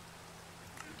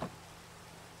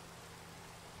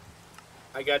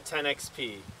 I got 10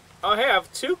 XP. Oh, hey, I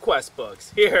have 2 quest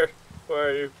books. Here, where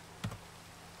are you?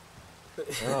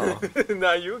 Oh.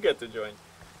 Now you get to join.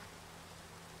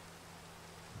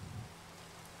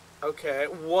 Okay,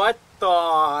 what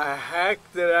the heck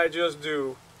did I just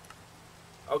do?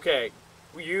 Okay,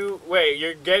 wait,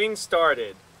 you're getting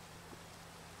started.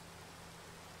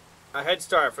 A head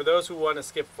start for those who want to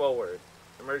skip forward.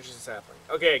 Emergency is happening.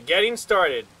 Okay, getting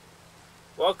started.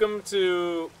 Welcome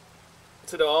to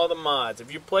all the mods.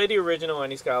 If you play the original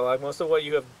any Skyblock, most of what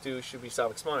you have to do should be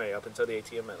self-explanatory up until the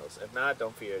ATM medals. If not,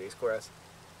 don't fear these quests.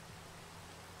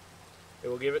 It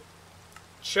will give it.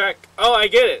 Check. Oh, I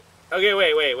get it. Okay,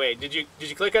 wait. Did you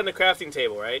click on the crafting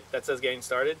table, right? That says getting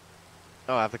started.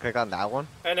 Oh, I have to click on that one?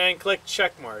 And then click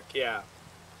check mark. Yeah.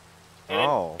 And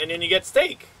Oh. and then you get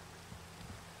steak.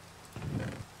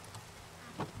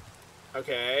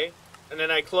 Okay. And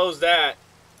then I close that,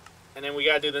 and then we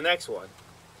gotta do the next one.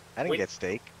 I didn't get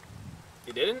steak.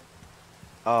 You didn't?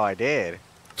 Oh, I did.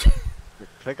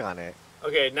 Click on it.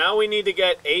 Okay, now we need to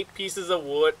get 8 pieces of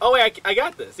wood. Oh, wait, I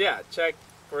got this. Yeah, check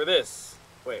for this.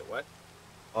 Wait, what?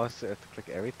 Oh, so I have to click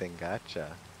everything.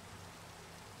 Gotcha.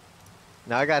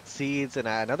 Now I got seeds and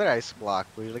another ice block.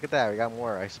 Will you look at that? We got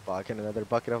more ice block and another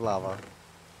bucket of lava.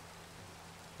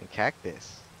 And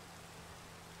cactus.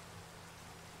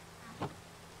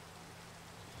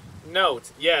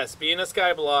 Note, yes, being a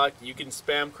skyblock, you can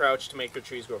spam crouch to make your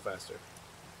trees grow faster.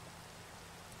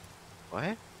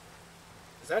 What?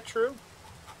 Is that true?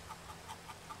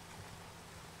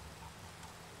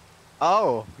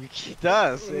 Oh, it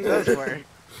does. It does work.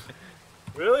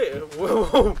 Really?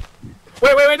 Whoa.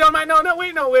 Wait, don't mind. No,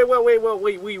 wait,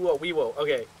 whoa.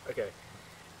 Okay.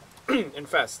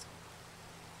 Infest.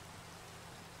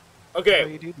 Okay. How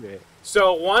do you do it?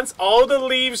 So once all the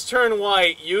leaves turn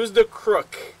white, use the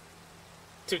crook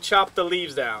to chop the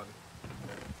leaves down.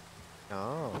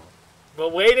 Oh.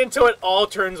 But wait until it all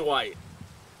turns white.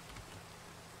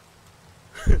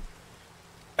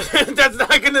 That's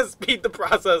not gonna speed the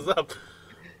process up.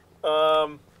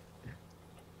 Um.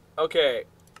 Okay.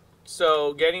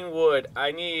 So getting wood,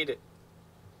 I need.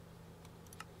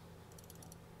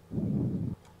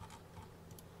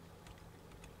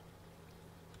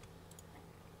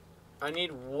 I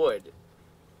need wood.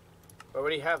 I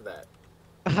already have that.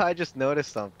 I just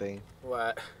noticed something.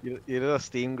 What? Your little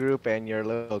Steam group and your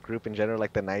little group in general,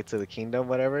 like the Knights of the Kingdom,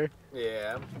 whatever.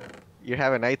 Yeah. You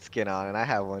have a knight skin on, and I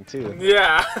have one too.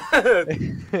 Yeah.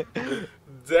 Dang.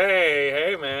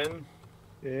 Hey, man.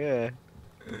 Yeah.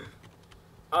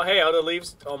 Oh, hey, all the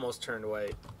leaves almost turned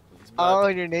white. Oh,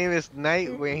 and your name is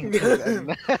Nightwing. 'Cause a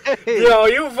knight.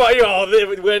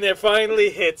 Yo, when it finally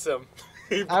hits him.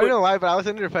 I don't know why, but I was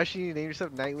under the impression you named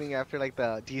yourself Nightwing after like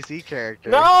the DC character.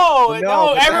 No, But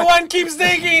no, but everyone keeps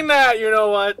thinking that. You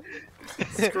know what?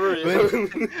 Screw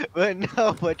you.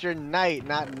 but you're Knight,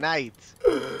 not Knight.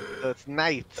 So it's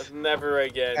Knight. Never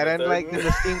again. And then like in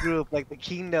the Steam group, like the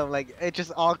Kingdom, like it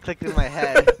just all clicked in my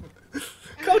head.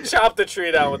 Go chop the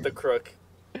tree down with the crook.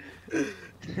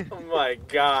 Oh my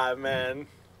god, man.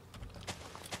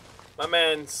 My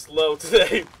man's slow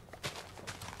today.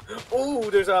 Ooh,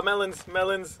 there's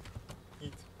melons.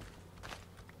 Eat.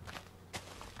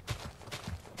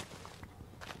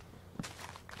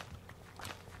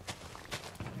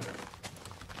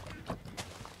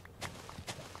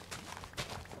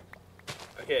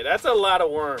 Okay, that's a lot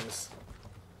of worms.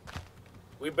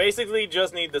 We basically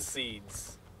just need the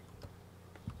seeds.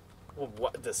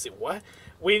 What? What?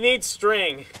 We need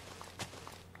string.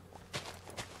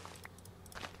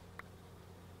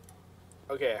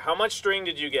 Okay, how much string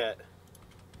did you get?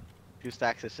 2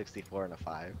 stacks of 64 and a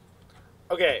 5.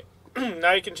 Okay,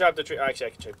 now you can chop the tree. Actually, I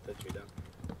can chop the tree down.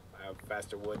 I have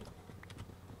faster wood.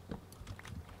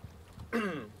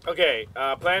 Okay,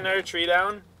 plant another tree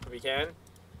down if you can.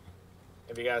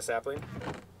 If you got a sapling.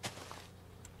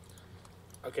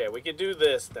 Okay, we can do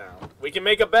this now. We can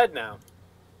make a bed now.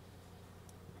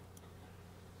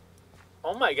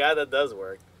 Oh my god, that does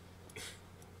work.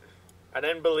 I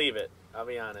didn't believe it, I'll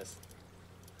be honest.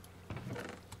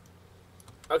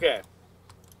 Okay.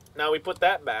 Now we put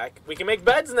that back. We can make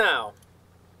beds now.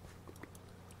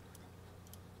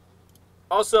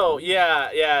 Also,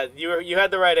 yeah, you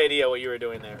had the right idea what you were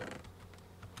doing there.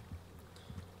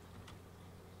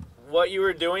 What you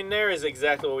were doing there is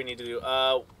exactly what we need to do.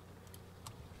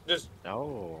 Just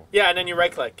yeah, and then you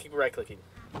right click. Keep right clicking.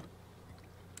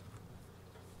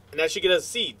 And that should get us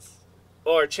seeds.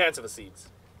 Or a chance of a seeds.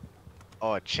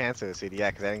 Oh, a chance of a seed, yeah,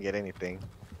 because I didn't get anything.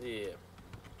 Yeah.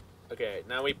 Okay,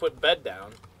 now we put bed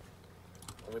down.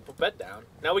 When we put bed down,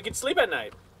 now we can sleep at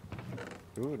night.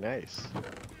 Ooh, nice.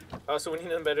 Oh, so we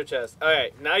need a better chest.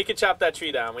 Alright, now you can chop that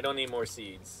tree down. We don't need more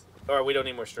seeds. Or we don't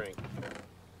need more string.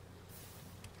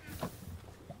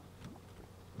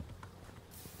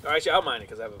 Or actually, I'll mine it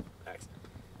because I have an axe.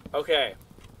 Okay.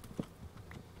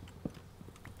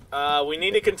 We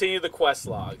need to continue the quest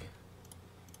log.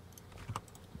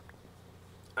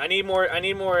 I need more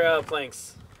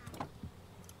planks.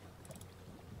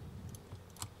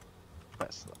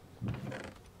 Quest log.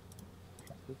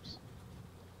 Oops.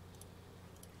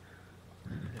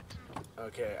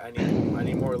 Okay, I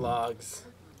need more logs.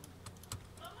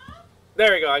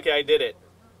 There we go. Okay, I did it.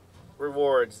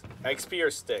 Rewards. XP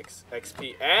or sticks?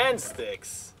 XP and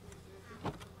sticks.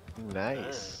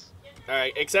 Nice.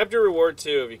 Alright, accept your reward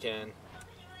too if you can.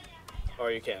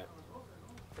 Or you can't.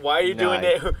 Why are you doing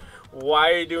it?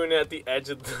 Why are you doing it at the edge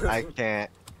of the... I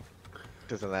can't.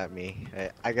 Doesn't let me.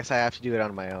 I guess I have to do it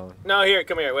on my own. No, here,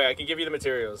 come here. Wait, I can give you the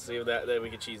materials. See if that we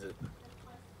can cheese it.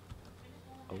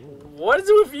 Ooh. What is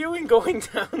it with you and going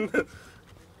down the...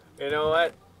 You know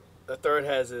what? The third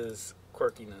has his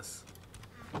quirkiness.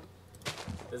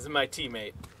 This is my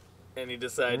teammate. And he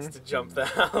decides to jump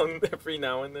down every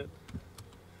now and then.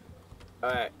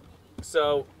 Alright.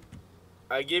 So,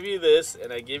 I give you this,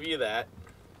 and I give you that.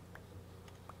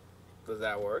 Does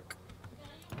that work?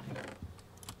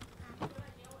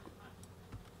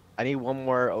 I need one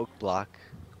more oak block.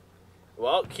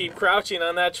 Well, keep crouching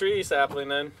on that tree sapling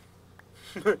then.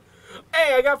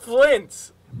 Hey, I got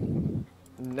flint!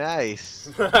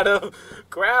 Nice. Out of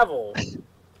gravel.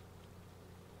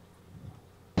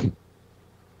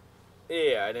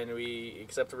 Yeah, and then we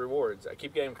accept the rewards. I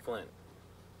keep getting flint.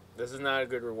 This is not a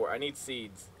good reward. I need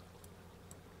seeds.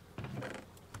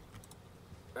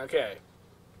 Okay.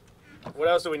 What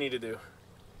else do we need to do?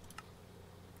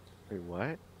 Wait,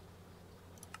 what?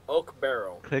 Oak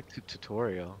barrel. Click to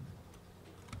tutorial.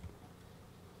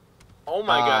 Oh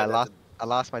my god. I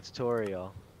lost my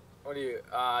tutorial. What do you...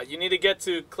 you need to get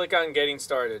to click on getting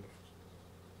started.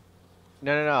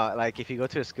 No. Like, if you go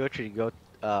to a skill tree, you go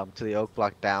to the oak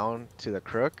block down to the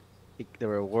crook, the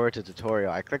reward to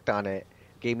tutorial. I clicked on it,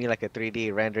 gave me like a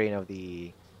 3D rendering of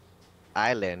the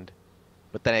island,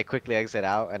 but then I quickly exit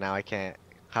out and now I can't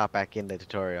hop back in the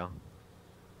tutorial.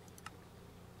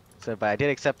 So, but I did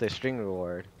accept the string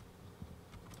reward.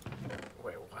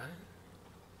 Wait, what?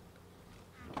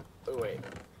 Oh, wait.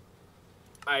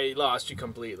 I lost you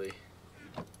completely.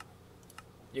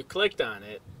 You clicked on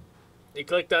it. You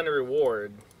clicked on the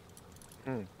reward.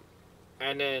 Hmm.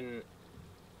 And then...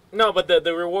 No, but the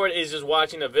reward is just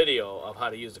watching a video of how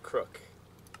to use the crook.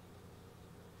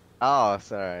 Oh,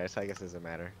 sorry. So I guess it doesn't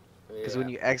matter. Because Yeah. when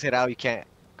you exit out, you can't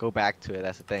go back to it.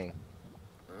 That's the thing.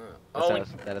 That's,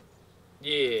 Oh,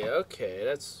 yeah, okay,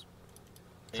 that's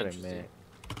what I interesting. meant.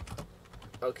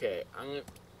 Okay, I'm gonna...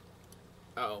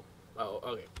 Oh,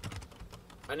 okay.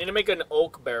 I need to make an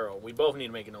oak barrel. We both need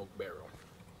to make an oak barrel.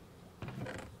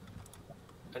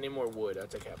 I need more wood. I'll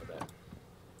take half of that.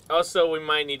 Also, we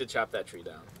might need to chop that tree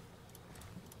down.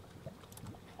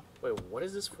 Wait, what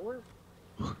is this for?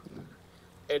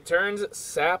 It turns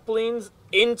saplings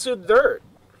into dirt.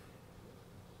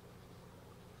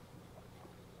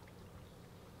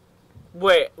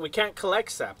 Wait, we can't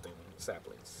collect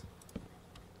saplings.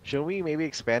 Should we maybe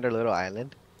expand our little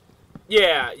island?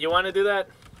 Yeah, you want to do that?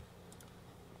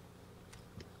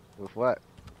 With what?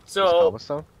 So, Just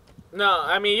cobblestone? no,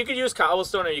 I mean, you could use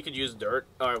cobblestone or you could use dirt,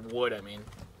 or wood, I mean.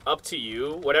 Up to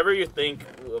you. Whatever you think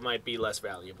might be less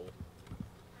valuable.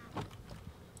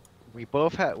 We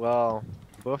both have, well,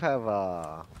 we both have,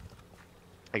 I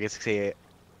guess you could say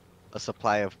a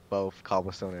supply of both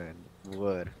cobblestone and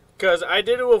wood. Because I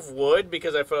did it with wood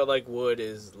because I felt like wood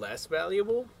is less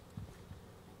valuable.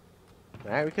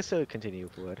 Alright, we can still continue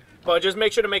with wood. But just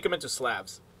make sure to make them into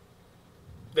slabs.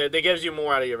 That gives you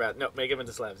more out of your value. No, make them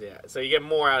into slabs, yeah. So you get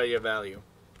more out of your value.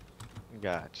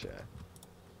 Gotcha.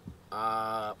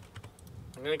 I'm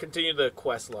going to continue the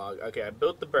quest log. Okay, I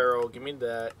built the barrel. Give me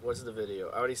that. What's the video?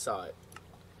 I already saw it.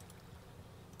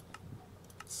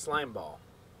 Slime ball.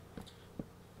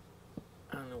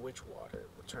 I don't know which water.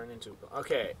 Turn into...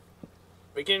 Okay.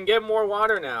 We can get more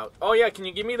water now. Oh, yeah. Can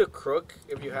you give me the crook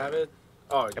if you have it?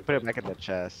 Oh, I put it back in the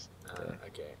chest.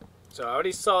 Okay. So I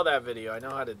already saw that video. I know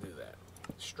how to do that.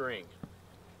 String.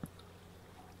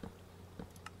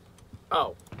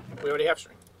 Oh. We already have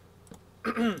string.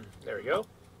 There we go.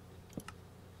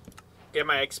 Get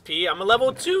my XP. I'm a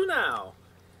level 2 now.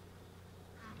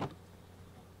 How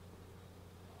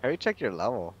do you check your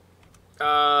level?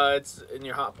 It's in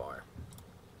your hotbar.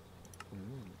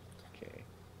 Okay.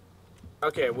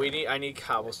 Okay, I need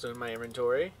cobblestone in my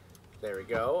inventory. There we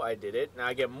go. I did it. Now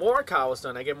I get more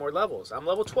cobblestone. I get more levels. I'm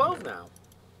level 12 now.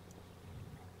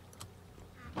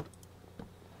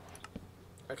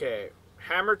 Okay,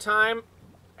 hammer time.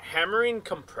 Hammering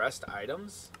compressed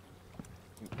items.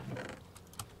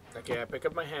 Okay, I pick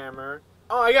up my hammer.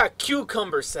 Oh, I got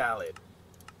cucumber salad.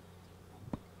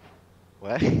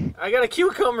 What? I got a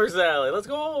cucumber salad. Let's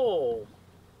go.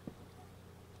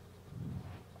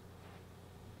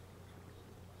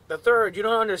 The third, you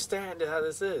don't understand how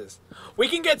this is. We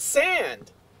can get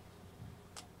sand.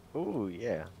 Ooh,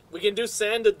 yeah. We can do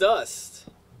sand to dust.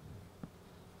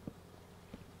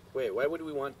 Wait, why would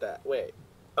we want that? Wait.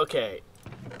 Okay.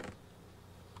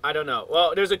 I don't know.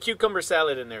 Well, there's a cucumber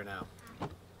salad in there now.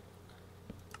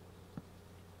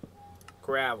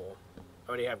 Gravel. I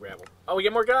already have gravel. Oh, we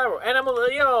get more gravel. And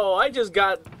I just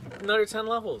got another 10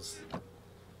 levels.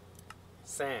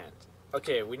 Sand.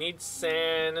 Okay, we need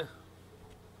sand.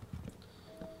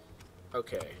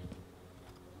 Okay.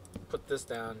 Put this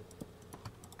down.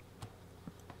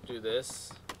 Do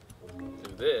this.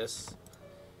 Do this.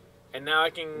 And now I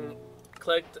can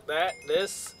click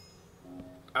this.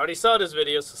 I already saw this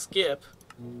video, so skip.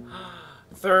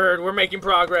 Third, we're making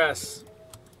progress.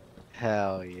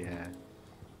 Hell yeah.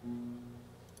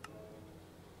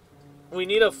 We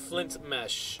need a flint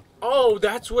mesh. Oh,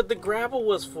 that's what the gravel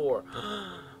was for.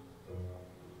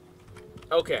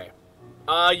 Okay.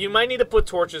 You might need to put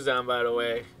torches down, by the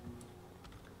way.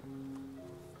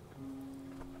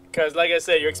 Because, like I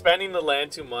said, you're expanding the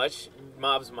land too much.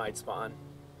 Mobs might spawn.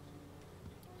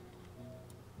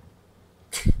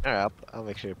 Alright, I'll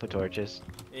make sure to put torches.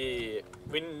 Yeah.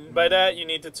 By that, you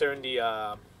need to turn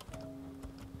the,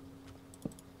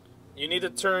 You need to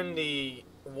turn the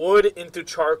wood into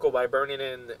charcoal by burning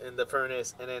it in the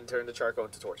furnace, and then turn the charcoal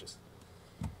into torches.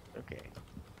 Okay.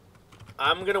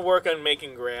 I'm gonna work on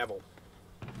making gravel.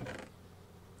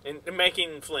 And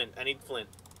making flint. I need flint.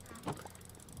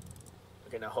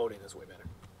 Okay, now holding is way better.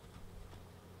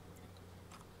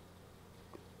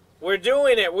 We're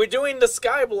doing it! We're doing the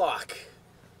Skyblock!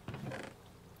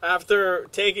 After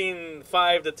taking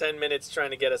 5 to 10 minutes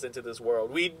trying to get us into this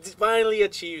world, we finally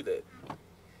achieved it.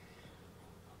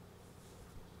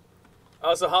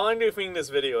 Oh, so how long do you think this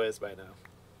video is by now?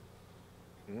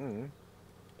 Mm.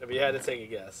 If you had to take a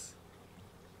guess.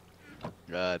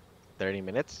 30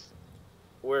 minutes?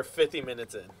 We're 50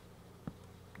 minutes in.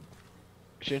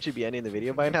 Shouldn't you be ending the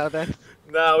video by now then?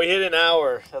 No, we hit an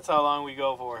hour. That's how long we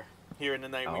go for. Here in the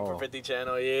Nightwing for Oh. 50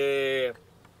 channel. Yeah.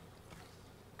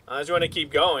 I just want to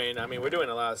keep going. I mean, we're doing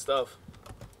a lot of stuff.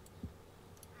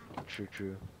 True,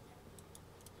 true.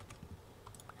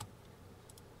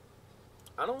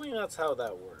 I don't think that's how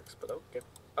that works, but okay.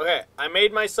 Okay, I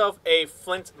made myself a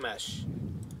flint mesh.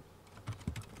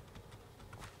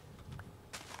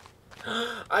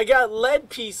 I got lead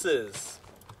pieces.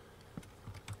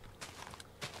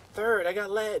 Third, I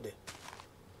got lead.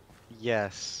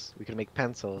 Yes, we can make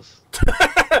pencils.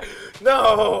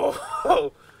 No!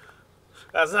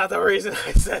 That's not the reason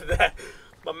I said that.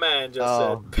 My man just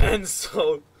said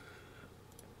pencil.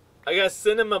 I got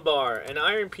cinema bar and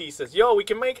iron pieces. Yo, we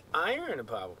can make iron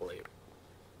probably.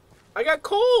 I got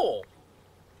coal.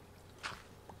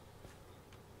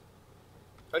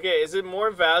 Okay, is it more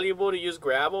valuable to use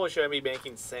gravel or should I be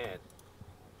making sand?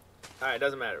 Alright,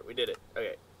 doesn't matter. We did it.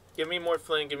 Okay. Give me more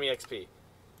flint, give me XP.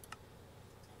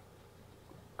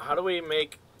 How do we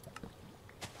make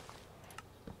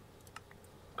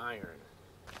iron?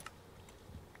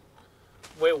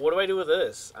 Wait, what do I do with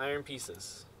this? Iron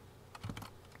pieces.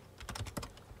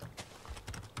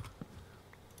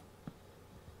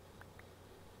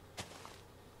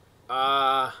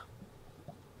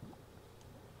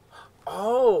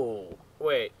 Oh,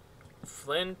 wait.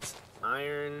 Flint,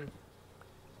 iron,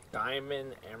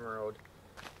 diamond, emerald.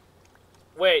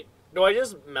 Wait, do I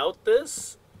just melt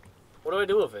this? What do I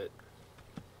do with it?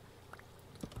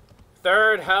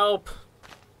 Third, help.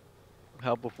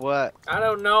 Help with what? I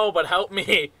don't know, but help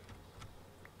me.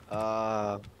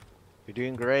 You're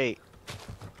doing great.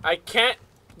 I can't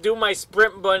do my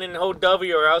sprint button and hold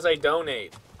W or else I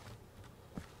donate.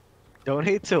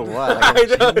 Donate to what? Like, I I'm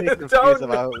genuinely don't confused know.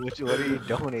 about what are you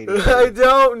donating I to?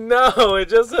 don't know. It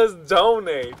just says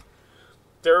donate.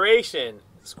 Duration.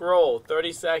 Scroll.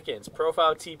 30 seconds.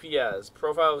 Profile TPS.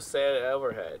 Profile set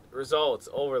overhead. Results.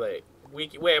 Overlay.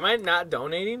 Wait, am I not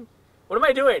donating? What am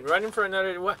I doing? Running for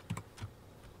another... What?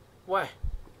 What?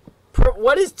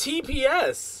 What is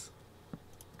TPS?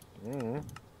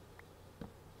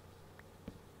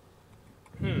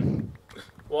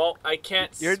 Well, I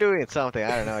can't... You're doing something.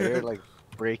 I don't know. You're like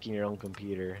breaking your own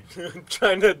computer. I'm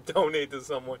trying to donate to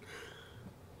someone.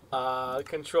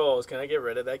 Controls. Can I get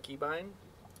rid of that keybind?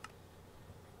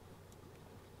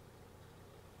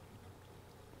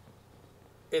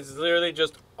 It's literally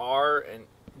just R and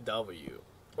W.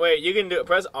 Wait, you can do it.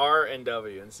 Press R and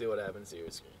W and see what happens to your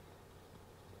screen.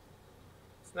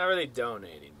 It's not really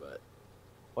donating, but...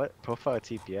 What? Profile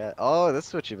TPS? Oh, this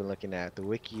is what you've been looking at. The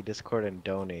wiki, Discord, and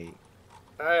donate.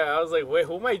 I was like, wait,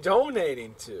 who am I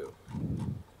donating to?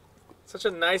 Such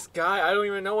a nice guy. I don't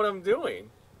even know what I'm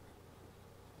doing.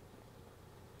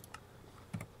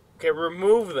 Okay,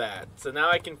 remove that. So now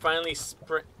I can finally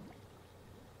sprint.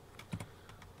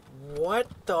 What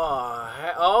the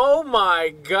heck? Oh my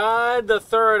god, the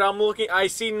third. I'm looking. I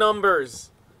see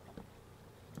numbers.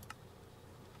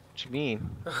 What you mean?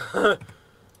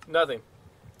 Nothing.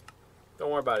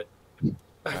 Don't worry about it.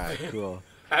 Alright, cool.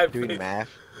 I've Doing been- math.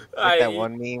 Like that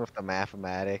one meme with the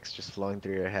mathematics just flowing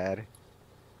through your head.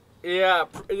 Yeah,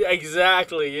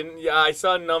 exactly. And yeah, I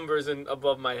saw numbers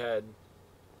above my head.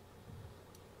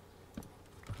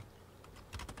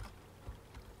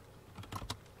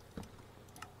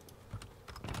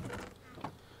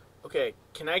 Okay,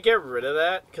 can I get rid of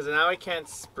that? Because now I can't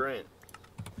sprint.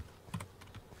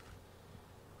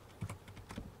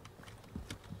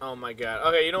 Oh my god.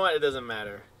 Okay, you know what? It doesn't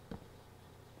matter.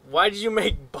 Why did you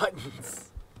make buttons?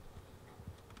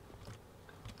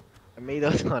 I made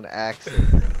those on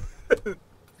accident.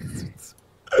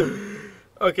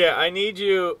 Okay, I need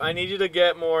you to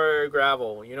get more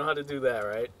gravel. You know how to do that,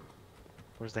 right?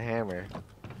 Where's the hammer?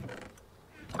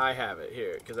 I have it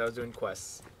here because I was doing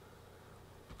quests.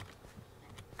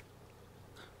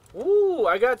 Ooh,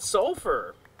 I got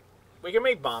sulfur. We can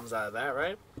make bombs out of that,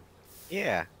 right?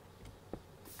 Yeah.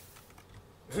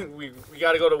 we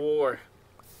got to go to war.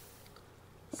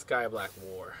 Skyblock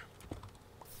war.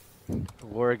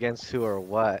 War against who or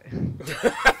what?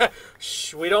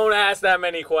 Shh, we don't ask that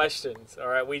many questions. All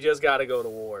right, we just got to go to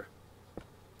war.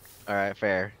 Alright,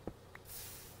 fair.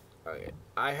 Okay,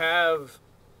 I have...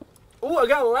 Ooh, I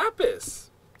got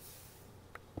lapis.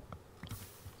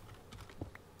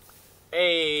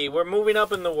 Hey, we're moving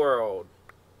up in the world.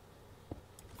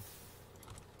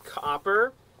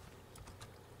 Copper.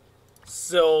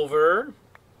 Silver.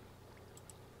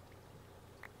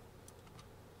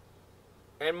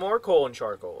 And more coal and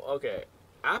charcoal. Okay.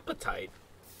 Appetite.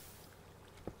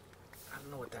 I don't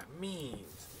know what that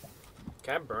means.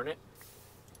 Can I burn it?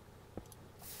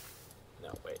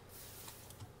 No, wait.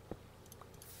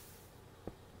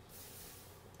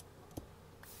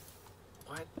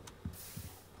 What?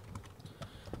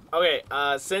 Okay,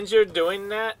 since you're doing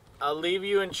that, I'll leave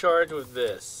you in charge with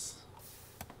this.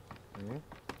 Mm-hmm.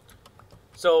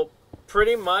 So,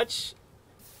 pretty much,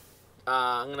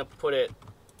 I'm gonna put it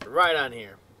right on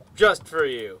here. Just for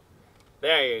you.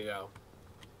 There you go.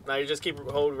 Now you just keep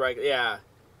hold right, yeah.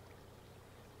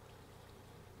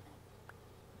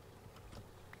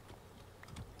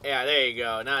 Yeah, there you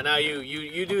go. Now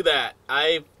you do that.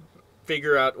 I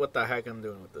figure out what the heck I'm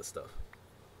doing with this stuff.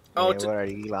 Oh, Man, what are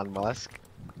you, Elon Musk?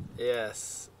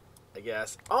 yes, I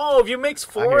guess. Oh, if you mix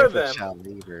I 4 hear of it's a them. child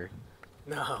labor.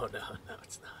 No,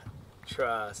 it's not.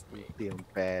 Trust me. Lithium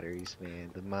batteries,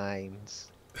 man. The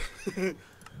mines.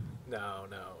 No.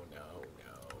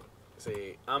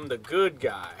 See, I'm the good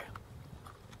guy.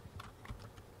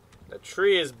 The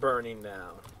tree is burning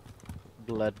down.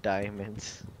 Blood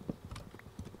diamonds.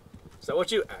 So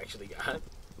what you actually got?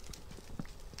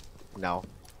 No.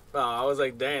 Oh, I was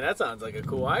like, dang, that sounds like a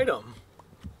cool item.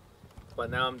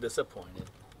 But now I'm disappointed.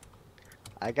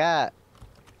 I got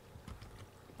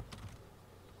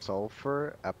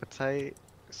sulfur, appetite,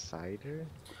 cider,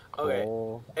 Okay.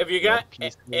 coal. If you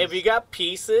got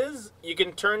pieces, you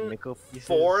can turn nickel pieces,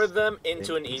 4 of them into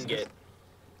zinc an pieces. ingot.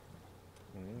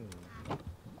 Mm.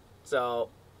 So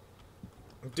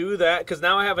do that, because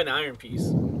now I have an iron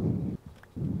piece.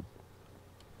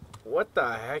 What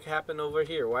the heck happened over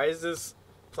here? Why is this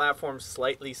platform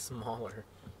slightly smaller?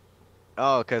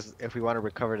 Oh, because if we want to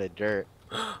recover the dirt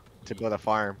to build a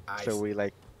farm, I so see. we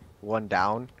like one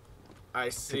down I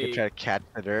so we can see. try to catch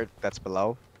the dirt that's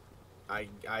below.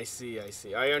 I see.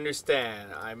 I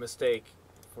understand. I mistake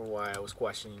for why I was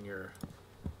questioning your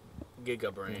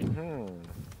giga brain. Hmm.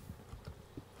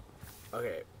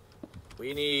 Okay.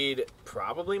 We need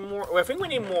probably more. Well, I think we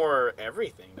need more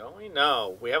everything, don't we?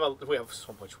 No, we have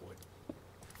so much wood.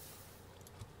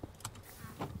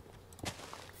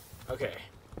 Okay.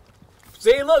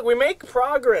 See, look, we make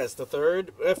progress. The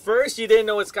third. At first, you didn't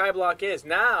know what Skyblock is.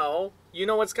 Now you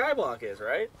know what Skyblock is,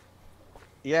 right?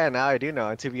 Yeah, now I do know.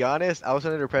 And to be honest, I was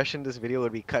under the impression this video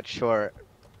would be cut short.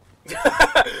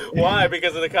 Why?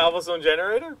 Because of the cobblestone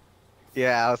generator?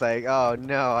 Yeah, I was like, oh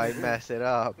no, I messed it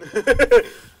up.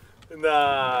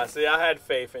 Nah, see, I had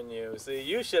faith in you. See,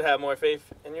 you should have more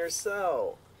faith in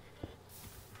yourself.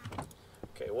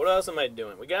 Okay, what else am I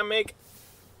doing?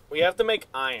 We have to make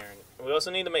iron. We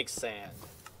also need to make sand.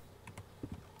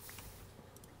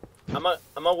 I'm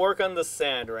gonna work on the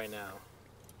sand right now.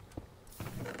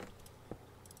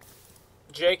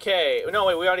 JK, no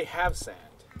wait, we already have sand.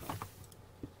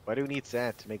 Why do we need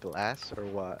sand to make glass or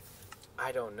what?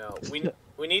 I don't know.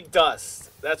 We need dust.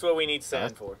 That's what we need sand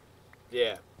Dust? for.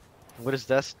 Yeah. What does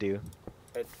dust do?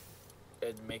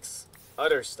 It makes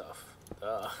other stuff.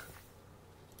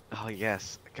 Oh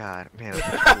yes, God, man.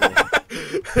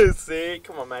 See?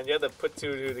 Come on, man. You have to put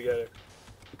 2 and 2 together.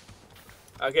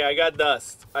 Okay, I got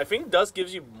dust. I think dust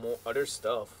gives you more other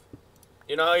stuff.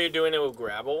 You know how you're doing it with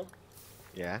gravel?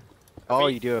 Yeah. Oh,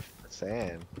 you do it with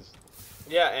sand.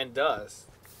 Yeah, and dust.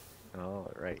 Oh,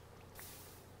 right.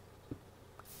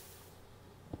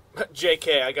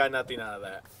 JK, I got nothing out of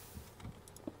that.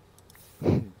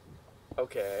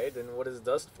 Okay, then what is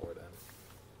dust for then?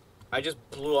 I just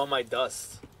blew all my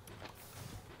dust.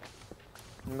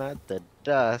 Not the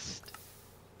dust.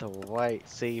 The white,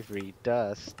 savory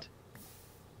dust.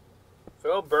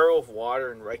 Fill a barrel of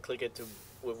water and right click it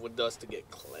with dust to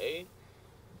get clay.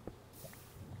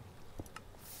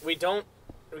 We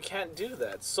can't do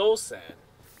that. Soul sand.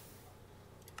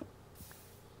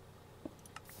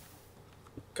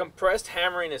 Compressed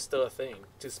hammering is still a thing.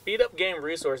 To speed up game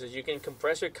resources, you can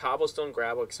compress your cobblestone,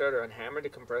 gravel, etc. and hammer the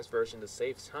compressed version to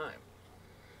save time.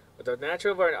 With the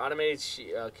natural or an automated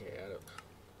okay,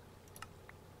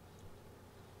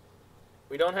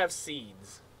 we don't have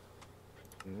seeds.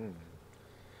 Mm.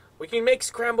 We can make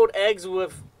scrambled eggs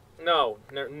with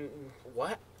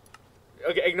what?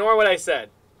 Okay, ignore what I said.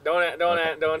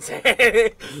 Don't say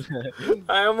it.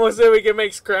 I almost said we can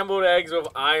make scrambled eggs with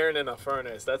iron in a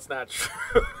furnace. That's not true.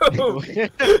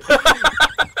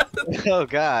 Oh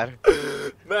God.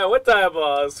 Man, what type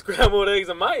of scrambled eggs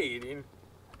am I eating?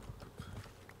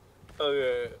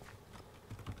 Okay.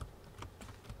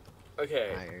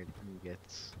 Okay. Iron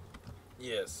ingots.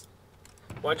 Yes.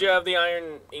 Once you have the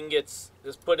iron ingots,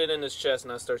 just put it in this chest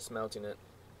and I'll start smelting it.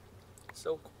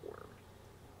 Silkworm.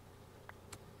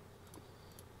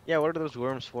 Yeah, what are those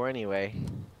worms for anyway?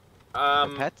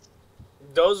 Um, Pets?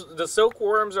 the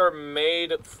silkworms are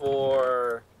made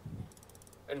for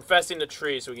infesting the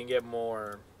tree, so we can get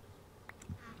more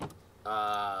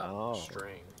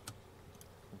string.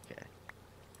 Okay.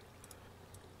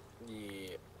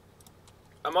 Yeah.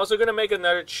 I'm also gonna make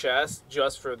another chest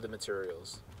just for the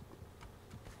materials.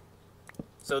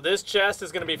 So this chest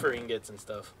is gonna be for ingots and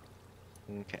stuff.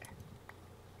 Okay.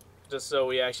 Just so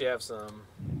we actually have some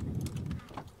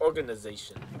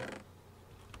organization.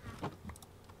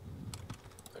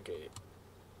 Okay.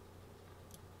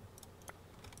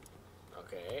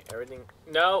 Okay, everything.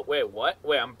 No, wait, what?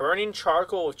 Wait, I'm burning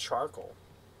charcoal with charcoal.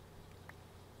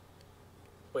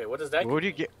 Wait, what does that What do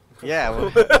you mean? get? Yeah.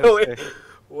 Wait,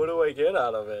 what do I get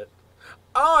out of it?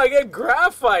 Oh, I get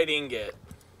graphite ingot.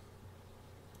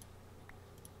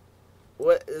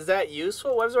 What is that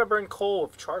useful? Why does I burn coal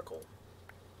with charcoal?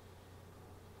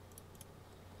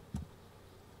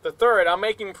 The third, I'm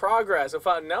making progress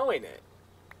without knowing it.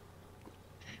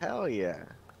 Hell yeah.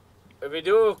 If you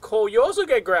do it with coal, you also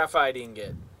get graphite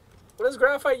ingot. What is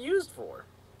graphite used for?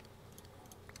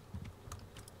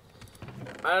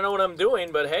 I don't know what I'm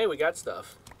doing, but hey, we got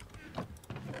stuff.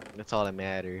 That's all that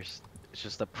matters. It's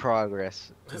just the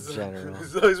progress in As general.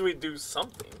 long as we do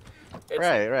something.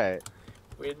 Right.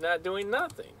 We're not doing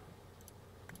nothing.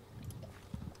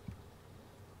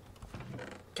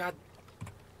 God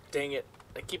dang it.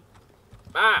 I keep...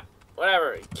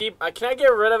 whatever. Can I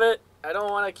get rid of it? I don't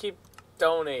want to keep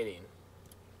donating.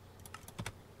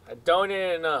 I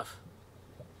donated enough.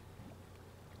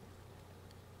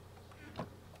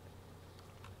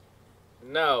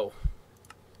 No.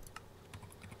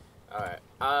 Alright.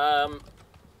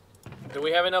 Do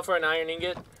we have enough for an iron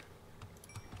ingot?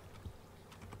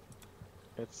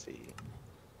 Let's see.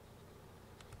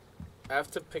 I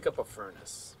have to pick up a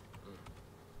furnace.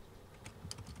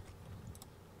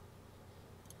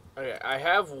 Okay, I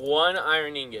have one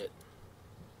iron ingot.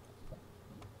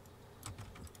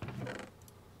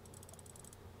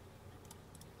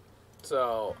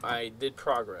 So, I did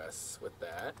progress with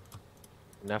that.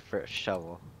 Enough for a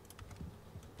shovel.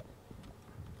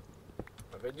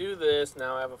 If I do this,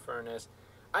 now I have a furnace.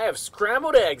 I have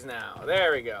scrambled eggs now.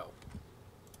 There we go.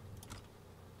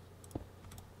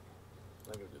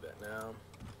 I'm gonna do that now.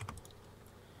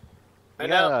 I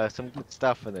got some good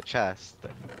stuff in the chest.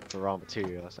 The raw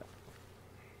materials.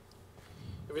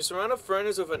 If you surround a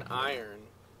furnace with an iron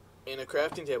in a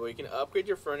crafting table, you can upgrade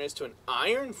your furnace to an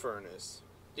iron furnace.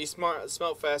 These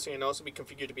smelt faster and can also be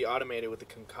configured to be automated with the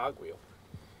cog wheel.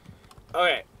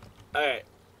 Okay.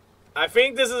 I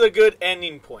think this is a good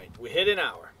ending point. We hit an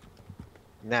hour.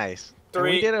 Nice. And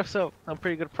we did have some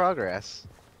pretty good progress.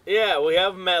 Yeah, we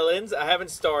have melons. I haven't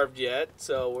starved yet,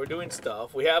 so we're doing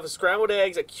stuff. We have scrambled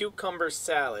eggs, a cucumber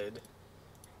salad,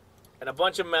 and a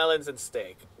bunch of melons and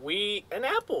steak. And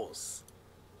apples.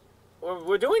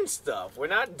 We're doing stuff. We're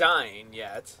not dying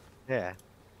yet. Yeah.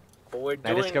 But we're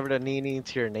doing... I discovered a meaning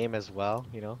to your name as well,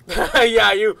 you know?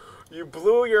 Yeah, you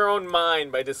blew your own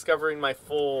mind by discovering my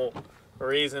full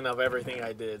reason of everything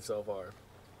I did so far.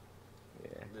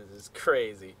 Yeah. This is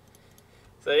crazy.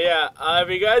 So yeah, if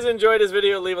you guys enjoyed this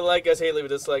video, leave a like. Guys, hey, leave a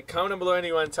dislike. Comment below anything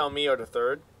you want to tell me or the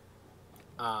third.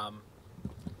 I'll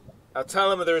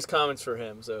tell him if there's comments for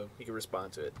him, so he can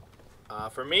respond to it.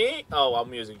 For me,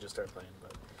 music just started playing.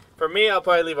 But for me, I'll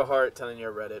probably leave a heart telling you I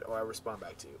read it, or I'll respond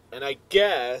back to you. And I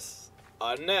guess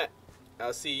on that,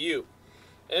 I'll see you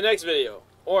in the next video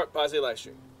or possibly live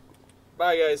stream.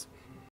 Bye, guys.